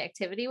place where all the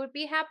activity would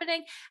be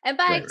happening. And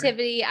by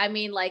activity, I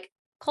mean like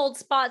cold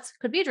spots,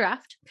 could be a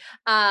draft.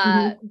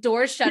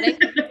 Doors shutting,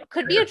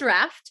 could be a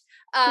draft.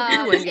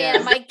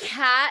 And my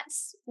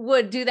cats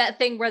would do that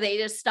thing where they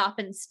just stop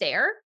and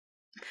stare.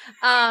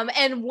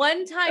 And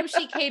one time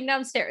she came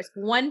downstairs,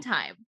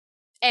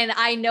 and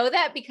I know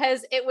that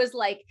because it was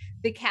like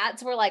the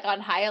cats were like on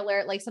high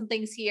alert, like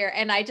something's here.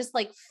 And I just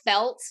like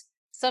felt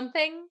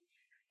something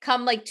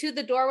come like to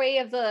the doorway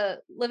of the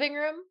living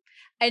room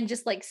and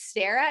just like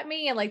stare at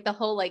me and like the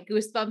whole like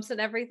goosebumps and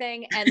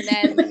everything. And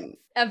then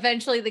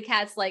eventually the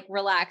cats like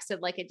relaxed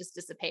and like it just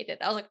dissipated.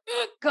 I was like,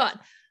 oh, God.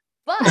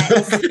 But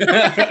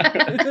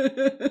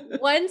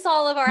once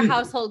all of our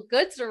household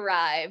goods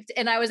arrived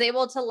and I was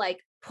able to like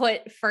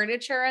put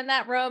furniture in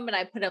that room and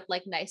I put up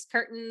like nice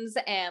curtains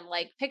and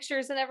like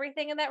pictures and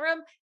everything in that room,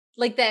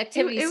 like the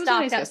activity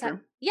stopped outside.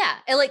 Yeah.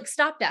 It like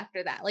stopped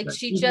after that. Like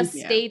she just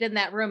stayed in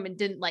that room and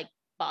didn't like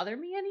bother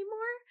me anymore.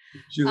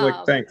 She was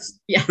like,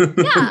 thanks. Yeah.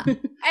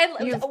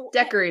 You've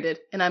decorated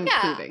and I'm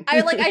moving.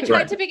 I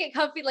tried to make it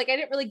comfy. Like I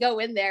didn't really go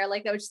in there.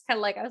 Like I was just kind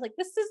of like, I was like,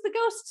 this is the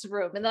ghost's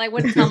room. And then I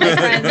wouldn't tell my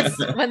friends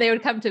when they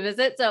would come to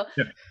visit. So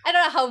I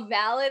don't know how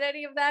valid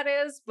any of that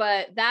is,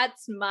 but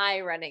that's my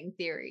running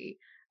theory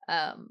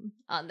on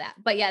that.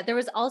 But yeah, there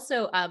was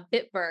also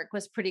Bitburg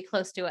was pretty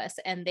close to us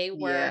and they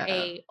were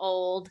a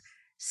old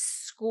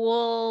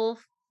school.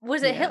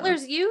 Was it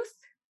Hitler's Youth?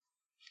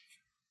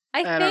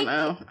 I don't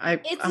know.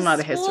 I'm not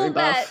a history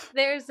buff.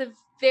 There's a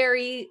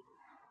very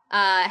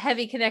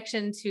heavy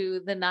connection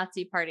to the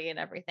Nazi party and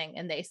everything,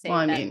 and they say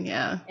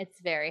it's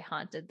very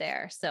haunted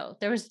there. So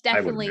there was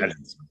definitely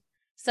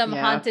some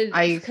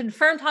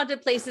confirmed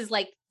haunted places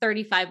like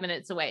 35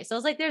 minutes away. So I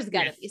was like, there's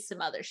got to be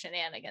some other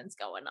shenanigans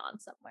going on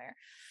somewhere.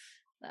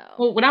 So.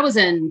 Well, when I was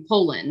in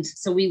Poland,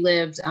 so we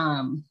lived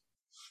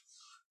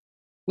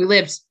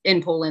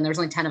in Poland. There was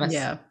only 10 of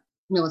us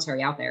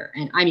military out there.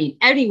 And I mean,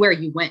 anywhere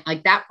you went,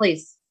 like that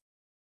place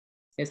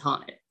is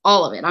haunted.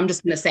 All of it. I'm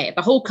just going to say it.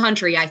 The whole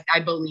country, I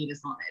believe,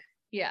 is haunted.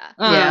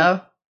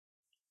 Yeah.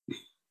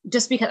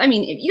 Just because, I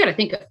mean, you got to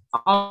think of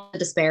all the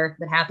despair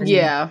that happened.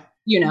 Yeah.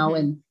 You know,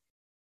 and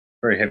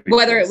very heavy.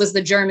 Whether it was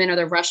the German or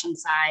the Russian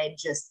side,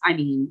 just, I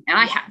mean, and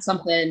I had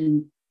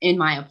something in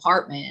my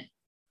apartment.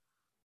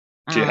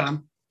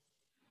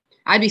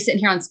 I'd be sitting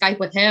here on Skype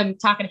with him,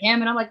 talking to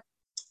him, and I'm like,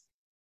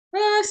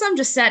 some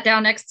just sat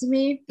down next to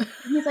me. And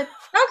he's like,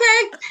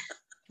 okay.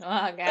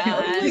 Oh, God.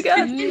 Oh my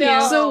God.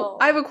 No. So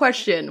I have a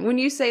question. When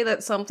you say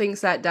that something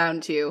sat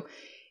down to you,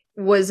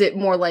 was it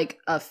more like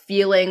a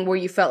feeling where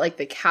you felt like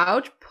the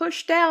couch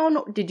pushed down?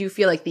 Did you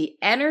feel like the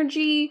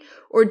energy?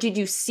 Or did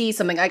you see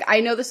something? Like, I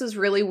know this is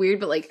really weird,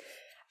 but like,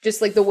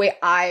 just like the way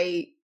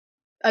I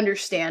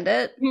understand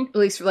it, at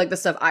least for like the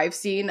stuff I've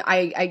seen,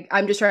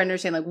 I'm just trying to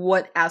understand like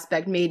what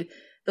aspect made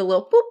the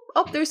little boop,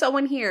 oh, there's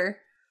someone here.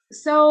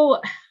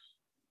 So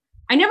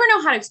I never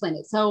know how to explain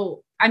it.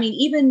 So, I mean,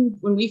 even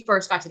when we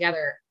first got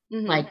together,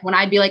 like when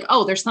I'd be like,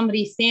 oh, there's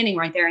somebody standing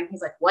right there. And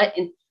he's like, what?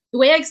 And the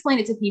way I explain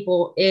it to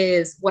people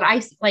is what I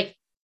see, like,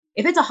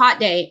 if it's a hot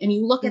day and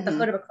you look at the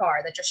hood of a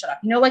car that just shut off,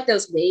 you know, like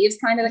those waves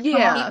kind of. Heat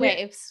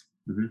waves.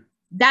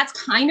 That's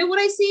kind of what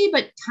I see,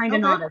 but kind of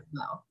not as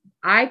well.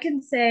 I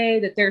can say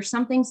that there's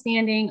something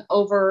standing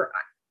over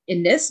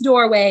in this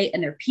doorway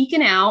and they're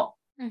peeking out.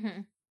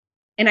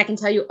 And I can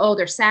tell you, oh,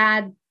 they're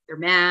sad. They're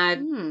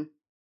mad.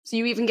 So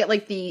you even get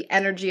like the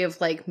energy of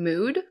like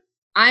mood?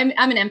 I'm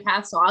an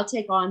empath, so I'll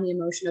take on the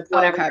emotion of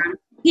whatever.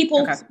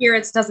 People,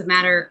 spirits, doesn't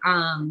matter.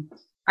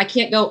 I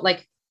can't go, like,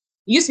 it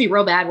used to be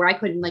real bad where I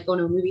couldn't like go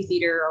to a movie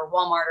theater or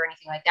Walmart or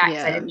anything like that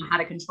because I didn't know how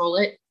to control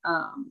it.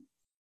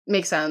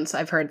 Makes sense.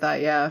 I've heard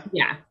that. Yeah.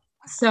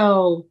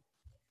 So,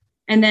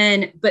 and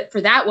then, but for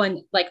that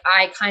one, like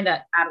I kind of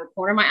out of the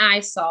corner of my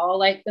eye saw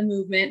like the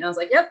movement and I was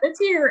like, yep, it's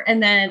here.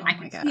 And then I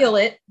could feel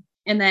it.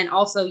 And then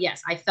also,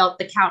 yes, I felt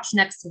the couch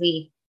next to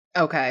me.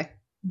 Go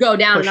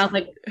down. And I was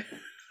like,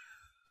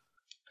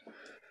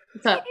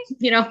 what's up?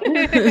 You know,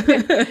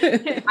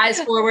 eyes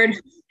forward.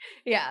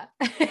 Yeah.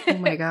 Oh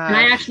my God. And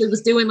I actually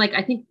was doing like,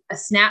 I think a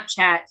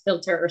Snapchat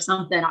filter or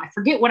something. I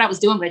forget what I was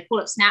doing, but I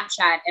pulled up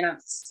Snapchat and I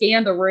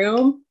scanned the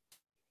room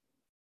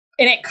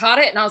and it caught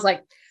it. And I was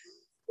like,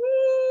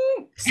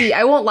 See,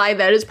 I won't lie.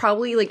 That is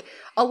probably like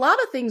a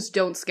lot of things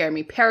don't scare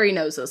me. Perry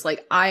knows this.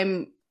 Like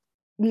I'm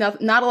not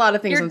a lot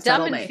of things. You're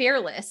dumb and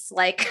fearless.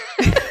 Like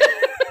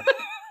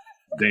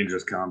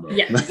dangerous combo.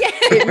 Yeah.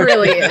 It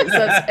really is.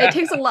 It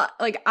takes a lot.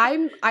 Like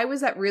I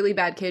was that really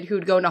bad kid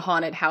who'd go into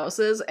haunted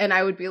houses and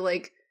I would be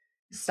like,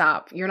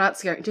 stop, you're not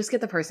scared, just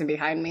get the person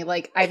behind me.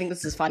 Like I think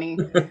this is funny.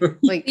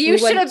 Like you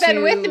should have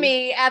been with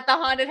me at the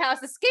haunted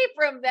house escape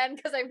room then,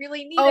 because I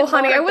really needed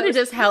honey, I would have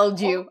just held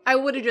you. I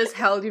would have just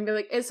held you and be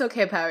like, it's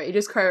okay, Perry,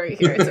 just cry right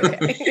here, it's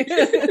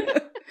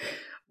okay.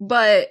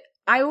 But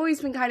I've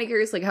always been kind of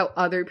curious like how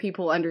other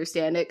people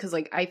understand it, because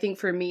like I think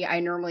for me, I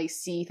normally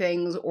see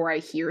things or I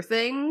hear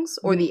things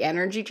or the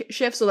energy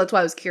shift, so that's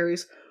why I was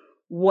curious,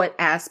 what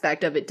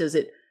aspect of it does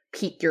it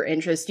pique your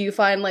interest? Do you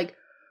find like,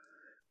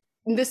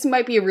 this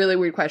might be a really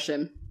weird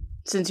question,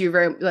 since you're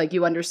very, like,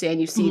 you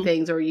understand, you see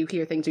things or you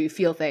hear things or you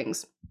feel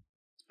things.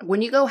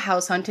 When you go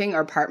house hunting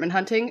or apartment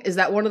hunting, is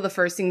that one of the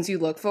first things you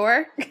look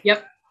for?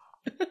 Yep.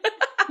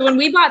 So when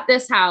we bought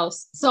this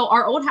house, so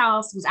our old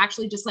house was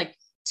actually just like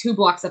 2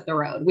 blocks up the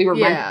road. We were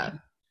renting.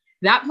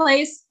 That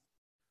place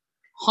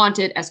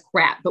haunted as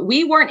crap, but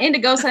we weren't into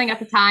ghost hunting at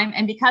the time.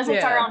 And because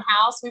it's our own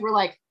house, we were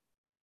like,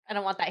 I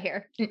don't want that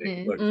here.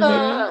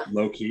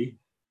 Low key,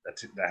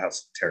 that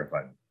house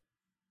terrified me.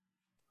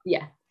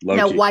 Yeah.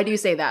 Now, why do you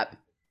say that?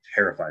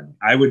 Terrified.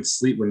 I would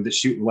sleep when the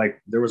shoot, like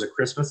there was a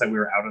Christmas that we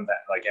were out of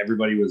that, like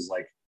everybody was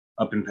like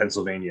up in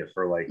Pennsylvania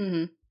for like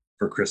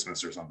for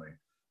Christmas or something.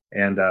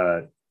 And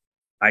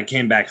I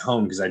came back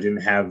home because I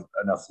didn't have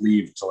enough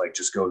leave to like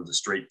just go to the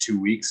straight 2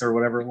 weeks or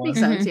whatever it was. Makes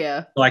sense,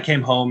 yeah. So I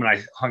came home and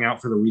I hung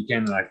out for the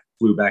weekend and I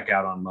flew back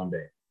out on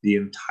Monday. The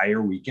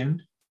entire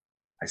weekend,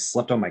 I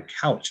slept on my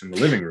couch in the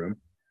living room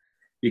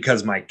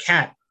because my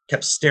cat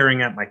kept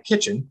staring at my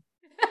kitchen.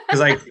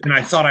 Because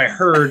I thought I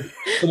heard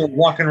someone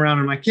walking around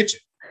in my kitchen.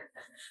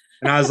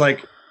 And I was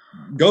like,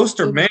 ghost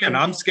or man,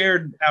 I'm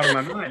scared out of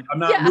my mind. I'm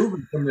not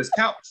moving from this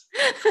couch.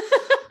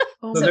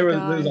 So there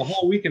was a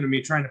whole weekend of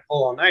me trying to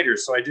pull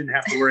all-nighters, so I didn't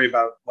have to worry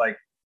about like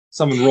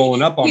someone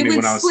rolling up on me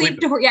when I was sleeping.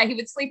 He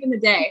would sleep in the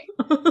day.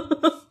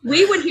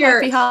 We would hear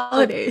Happy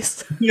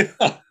holidays.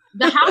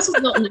 The house was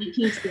built in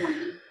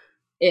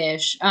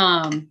 1920-ish.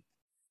 The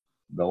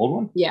old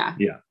one? Yeah.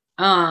 Yeah.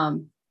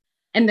 And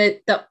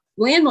the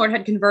landlord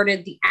had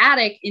converted the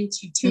attic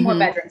into 2 more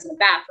bedrooms and a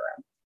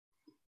bathroom.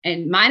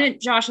 And mine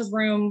and Josh's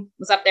room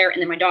was up there, and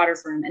then my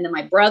daughter's room. And then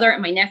my brother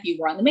and my nephew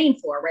were on the main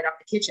floor right off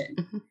the kitchen.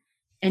 Mm-hmm.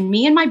 And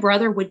me and my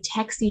brother would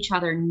text each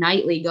other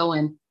nightly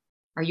going,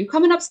 are you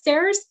coming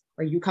upstairs?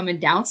 Are you coming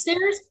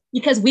downstairs?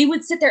 Because we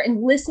would sit there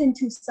and listen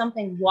to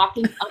something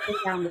walking up and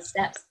down the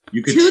steps.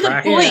 You could to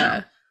the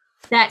point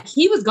that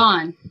he was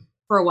gone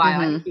for a while.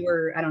 Mm-hmm. You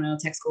were, I don't know,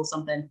 tech school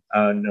something.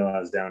 No, I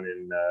was down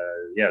in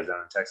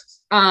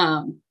Texas.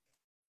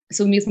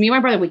 So me and my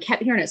brother, we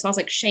kept hearing it. So I was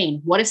like,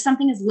 Shane, what if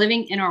something is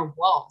living in our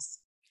walls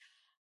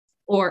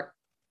or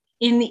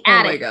in the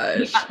attic? Oh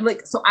my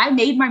gosh. So I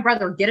made my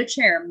brother get a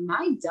chair.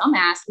 My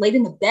dumbass laid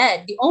in the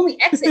bed. The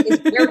only exit is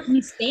where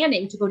he's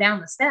standing to go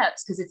down the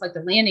steps because it's like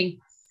the landing.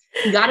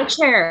 He got a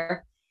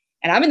chair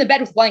and I'm in the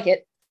bed with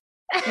blanket.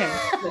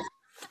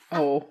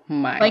 Oh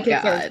my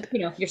blanket God. For,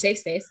 your safe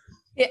space.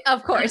 Yeah,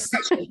 of course.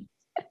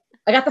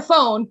 I got the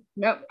phone.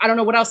 No, I don't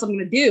know what else I'm going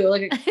to do.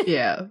 Like,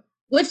 yeah.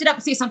 Lift it up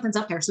and see something's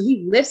up there. So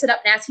he lifts it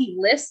up. And as he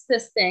lifts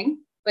this thing,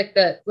 like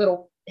the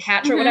little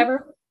hatch or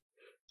whatever,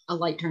 a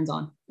light turns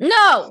on.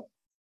 No.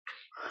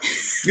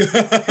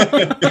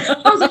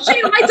 I was like,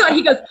 Shane, the light's on.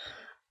 He goes,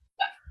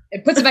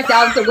 it puts it back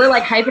down. So we're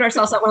like hyping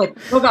ourselves up. We're like,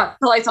 oh God,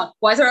 the light's on.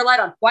 Why is there a light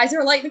on? Why is there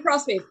a light in the crawl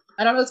space?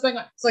 I don't know what's going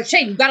on. It's like,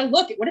 Shane, you got to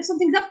look. What if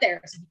something's up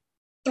there? So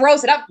he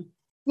throws it up,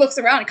 looks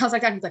around, it comes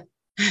back down. He's like,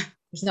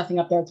 there's nothing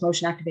up there. It's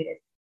motion activated.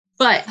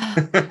 But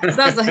so that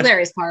was the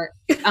hilarious part.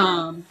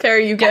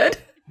 Terry, you good?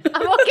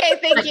 I'm okay,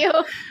 thank you.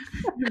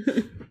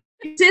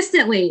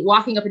 Consistently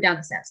walking up and down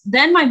the steps.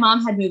 Then my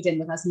mom had moved in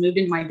with us, moved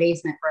into my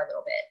basement for a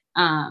little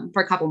bit,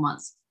 for a couple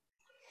months.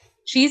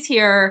 She's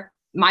here.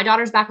 My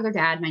daughter's back with her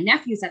dad. My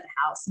nephew's at the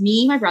house.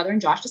 Me, my brother, and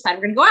Josh decided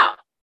we're going to go out.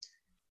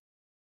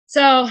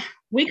 So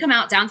we come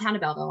out downtown to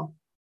Belleville,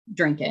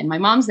 drinking. My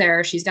mom's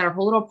there. She's got her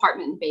whole little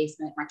apartment in the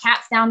basement. My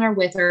cat's down there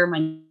with her.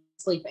 My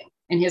sleeping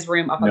in his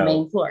room up on the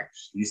main floor.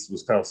 He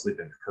fell asleep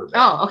in her bed.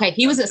 Oh, okay.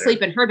 He was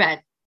asleep in her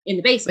bed in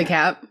the basement. The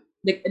cat?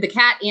 The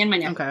cat and my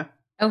nephew.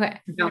 Okay.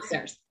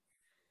 Downstairs.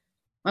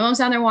 My mom's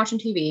down there watching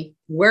TV.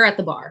 We're at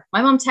the bar.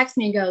 My mom texts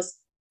me and goes,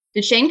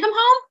 did Shane come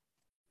home?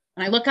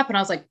 And I look up and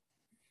I was like,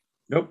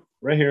 nope,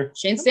 right here.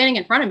 Shane's standing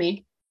in front of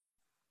me.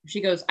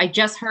 She goes, I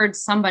just heard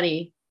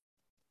somebody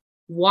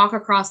walk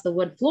across the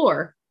wood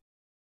floor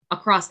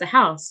across the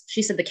house.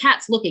 She said, the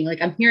cat's looking,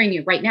 like, I'm hearing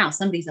you right now.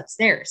 Somebody's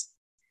upstairs.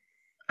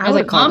 I was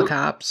like, call the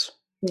cops.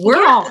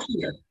 We're all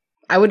here.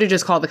 I would have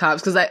just called the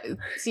cops because I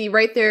see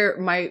right there,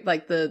 my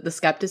like the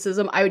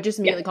skepticism. I would just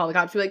immediately call the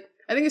cops. Be like,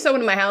 I think there's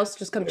someone in my house.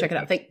 Just come check it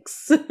out.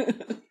 Thanks.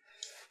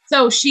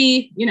 So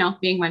she,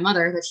 being my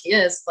mother that she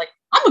is, like,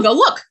 I'm gonna go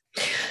look.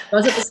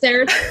 Goes up the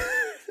stairs.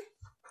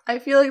 I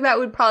feel like that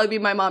would probably be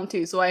my mom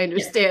too. So I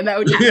understand that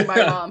would just be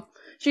my mom.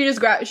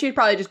 She'd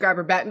probably just grab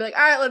her bat and be like,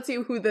 all right, let's see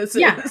who this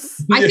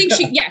is. I think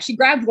she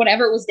grabbed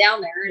whatever was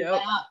down there.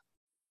 And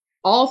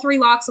all 3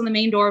 locks on the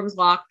main door was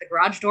locked. The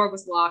garage door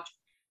was locked.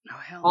 Oh,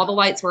 hell all the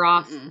lights were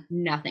off.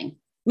 Nothing.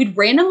 We'd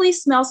randomly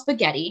smell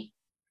spaghetti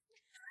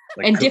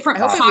in different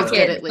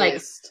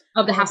pockets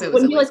of the house. It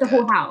wouldn't be like the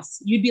whole house.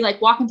 You'd be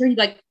like walking through and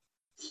you'd be like,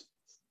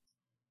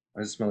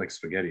 I just smell like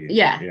spaghetti.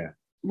 Yeah.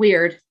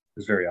 Weird. It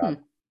was very odd.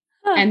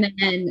 And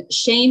then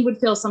Shane would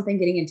feel something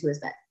getting into his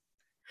bed.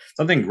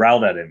 Something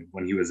growled at him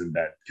when he was in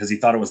bed because he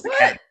thought it was the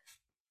cat.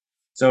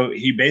 So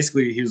he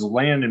was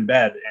laying in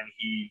bed and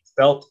he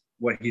felt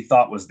what he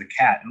thought was the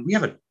cat. And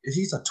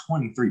he's a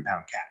 23-pound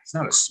cat. It's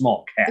not a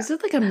small cat. Is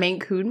it like a Maine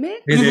Coon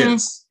mix? It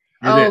is.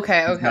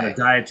 Okay. He's got a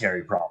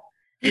dietary problem.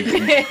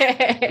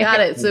 Got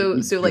it.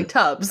 So like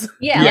Tubbs.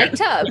 Yeah, like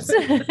Tubbs.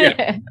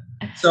 Yeah.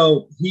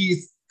 So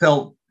he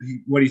felt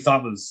what he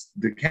thought was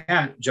the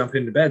cat jump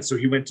into bed. So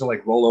he went to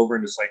like roll over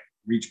and just like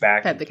reach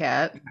back. Pet the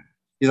cat.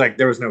 He's like,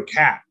 there was no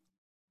cat.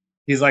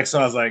 He's like,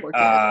 so I was like,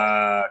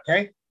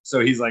 okay.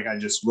 So he's like, I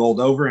just rolled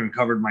over and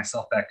covered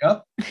myself back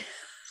up.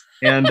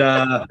 And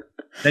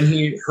then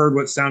he heard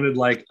what sounded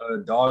like a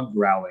dog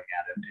growling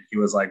at him. And he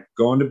was like,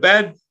 going to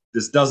bed.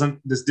 This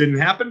didn't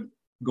happen.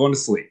 I'm going to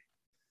sleep.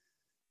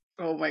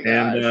 Oh my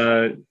gosh.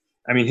 And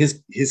I mean,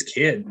 his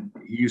kid,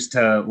 he used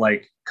to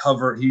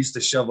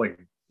shove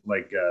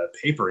like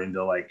paper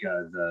into like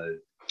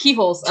the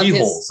keyholes of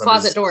his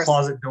closet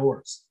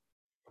doors.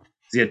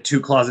 He had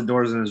 2 closet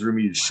doors in his room.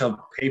 He just shoved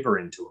paper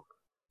into them.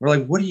 We're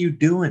like, what are you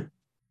doing?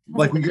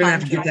 Like, we're gonna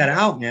have to get that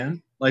out,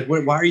 man. Like,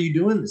 why are you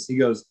doing this? He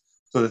goes,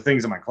 so the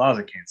things in my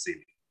closet can't see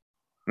me.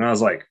 And I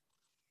was like,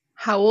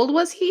 how old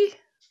was he?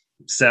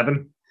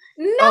 7.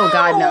 No. Oh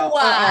God,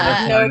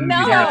 no.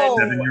 No.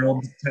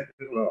 7-year-old.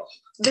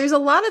 There's a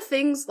lot of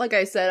things, like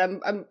I said,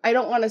 I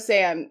don't want to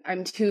say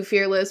I'm too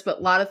fearless, but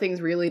a lot of things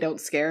really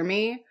don't scare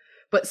me.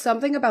 But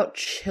something about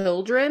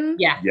children,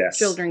 yes,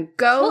 children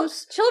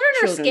ghosts. Children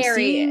are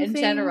scary in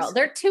general.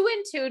 They're too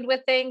in tune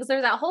with things.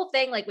 There's that whole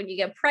thing, like when you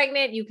get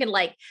pregnant, you can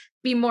like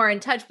be more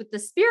in touch with the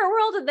spirit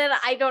world, and then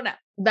I don't know.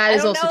 That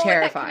is also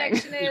terrifying.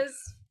 What that connection is.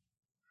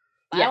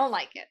 I don't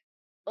like it.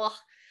 Ugh.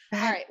 All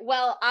right.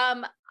 Well,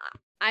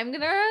 I'm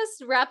gonna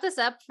wrap this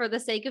up for the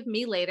sake of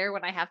me later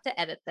when I have to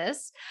edit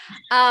this.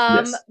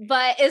 Yes.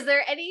 But is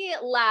there any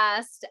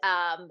last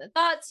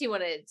thoughts you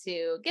wanted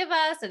to give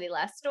us? Any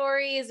last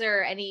stories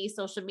or any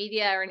social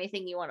media or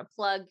anything you want to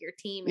plug your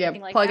team? Yeah,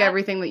 Anything like plug that?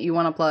 everything that you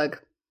want to plug.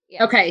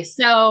 Yeah. Okay,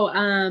 so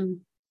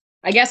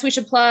I guess we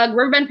should plug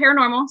Riverbend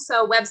Paranormal.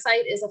 So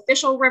website is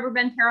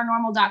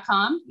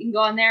officialriverbendparanormal.com. You can go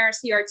on there,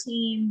 see our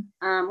team.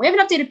 We haven't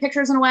updated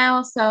pictures in a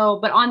while,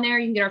 but on there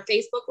you can get our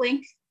Facebook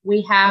link.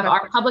 We have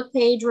our public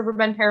page,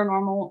 Riverbend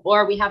Paranormal,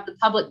 or we have the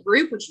public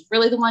group, which is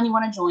really the one you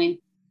want to join.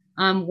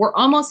 We're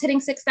almost hitting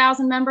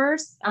 6,000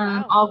 members.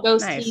 Wow. All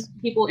ghost Nice.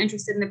 people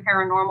interested in the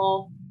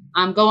paranormal.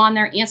 Go on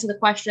there, answer the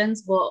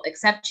questions. We'll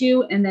accept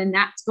you. And then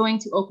that's going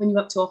to open you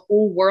up to a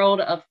whole world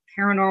of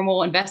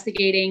paranormal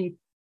investigating,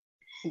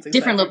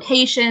 different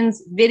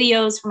locations,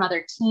 videos from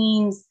other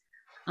teams,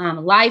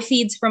 live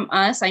feeds from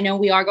us. I know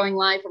we are going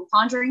live from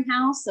Conjuring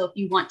House. So if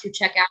you want to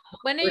check out.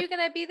 When are you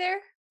going to be there?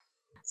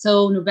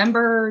 So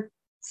November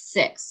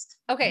 6th.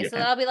 Okay, Yeah. so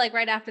that'll be like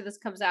right after this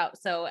comes out.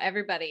 So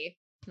everybody,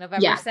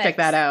 November 6th. Check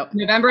that out.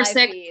 November live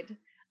 6th. feed.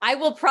 I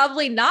will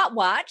probably not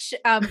watch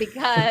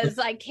because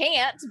I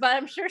can't, but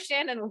I'm sure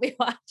Shannon will be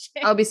watching.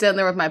 I'll be sitting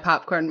there with my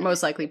popcorn,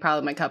 most likely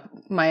probably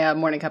my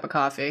morning cup of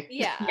coffee.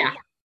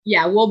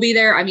 Yeah, we'll be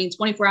there. I mean,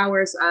 24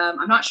 hours.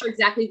 I'm not sure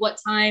exactly what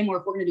time or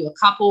if we're going to do a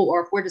couple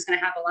or if we're just going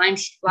to have a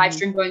live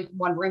stream going from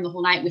one room the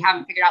whole night. We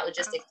haven't figured out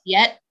logistics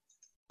yet.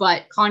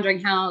 But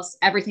Conjuring House,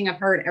 everything I've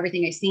heard,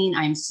 everything I've seen,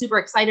 I am super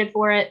excited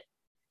for it.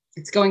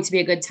 It's going to be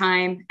a good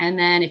time. And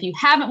then if you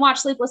haven't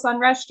watched Sleepless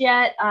Unrushed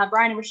yet,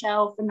 Brian and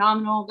Rochelle,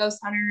 phenomenal ghost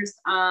hunters.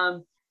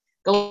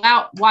 Go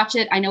out, watch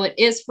it. I know it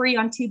is free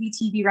on Tubi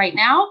TV right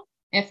now.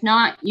 If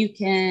not, you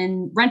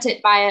can rent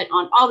it, buy it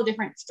on all the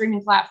different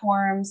streaming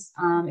platforms.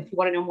 If you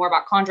want to know more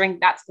about Conjuring,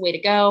 that's the way to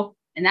go.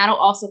 And that'll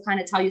also kind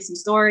of tell you some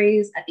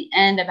stories at the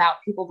end about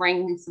people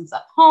bringing some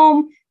stuff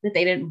home that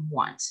they didn't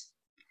want.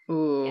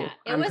 Ooh, Yeah,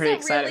 it I'm was pretty a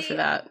excited really for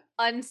that.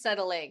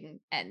 Unsettling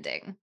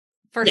ending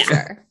for Yeah.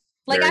 sure.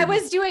 Like Very I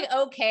was doing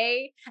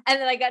okay,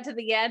 and then I got to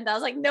the end. I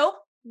was like, nope.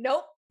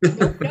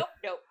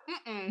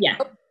 Mm-mm. Yeah.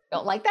 Nope.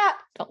 Don't like that.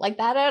 Don't like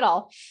that at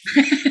all.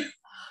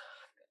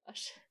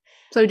 Gosh.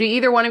 So do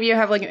either one of you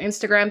have like an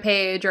Instagram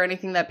page or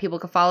anything that people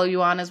can follow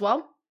you on as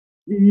well?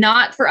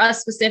 Not for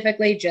us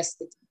specifically, just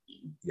the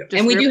team. Yep.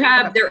 And we do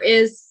have, Okay. there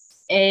is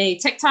a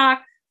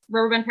TikTok,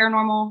 Riverbend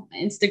Paranormal,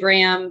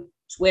 Instagram,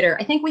 Twitter.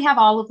 I think we have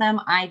all of them.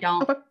 I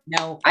don't Okay.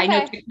 know. I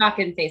know Okay. TikTok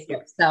and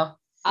Facebook. So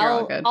You're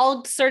all good.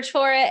 I'll search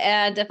for it,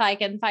 and if I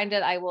can find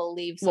it, I will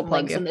leave We'll some plug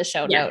links you. in the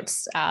show Yeah.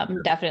 notes.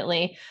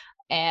 Definitely.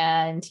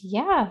 And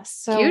yeah,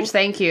 so Huge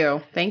thank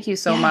you. Thank you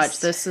so much. Yes.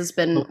 This has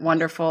been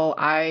wonderful.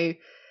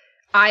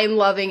 I'm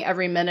loving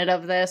every minute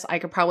of this. I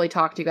could probably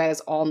talk to you guys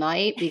all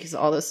night because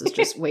all this is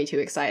just way too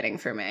exciting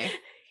for me.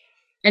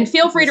 and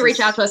feel free to This reach is-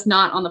 out to us,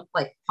 not on the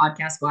like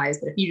podcast wise,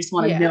 but if you just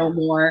want to Yeah. know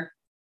more,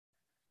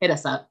 hit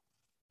us up.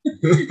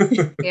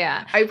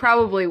 yeah. I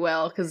probably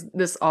will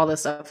because all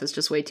this stuff is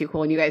just way too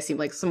cool, and you guys seem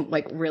like some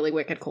like really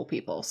wicked cool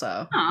people.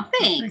 So Oh,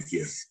 thanks. Thank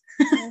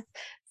you.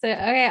 So,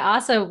 okay,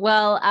 awesome.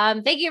 Well,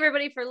 thank you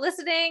everybody for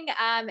listening.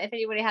 If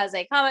anybody has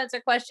any comments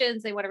or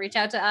questions, they want to reach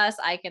out to us,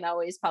 I can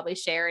always probably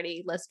share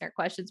any listener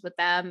questions with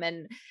them.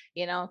 And,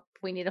 you know,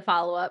 if we need a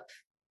follow up,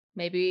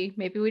 maybe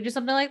we do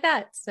something like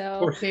that.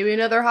 So maybe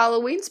another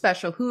Halloween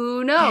special.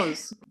 Who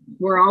knows?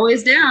 We're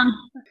always down.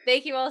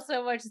 thank you all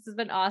so much. This has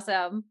been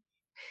awesome.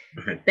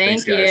 All right.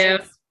 Thank Thanks,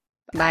 guys.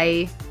 you.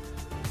 Bye.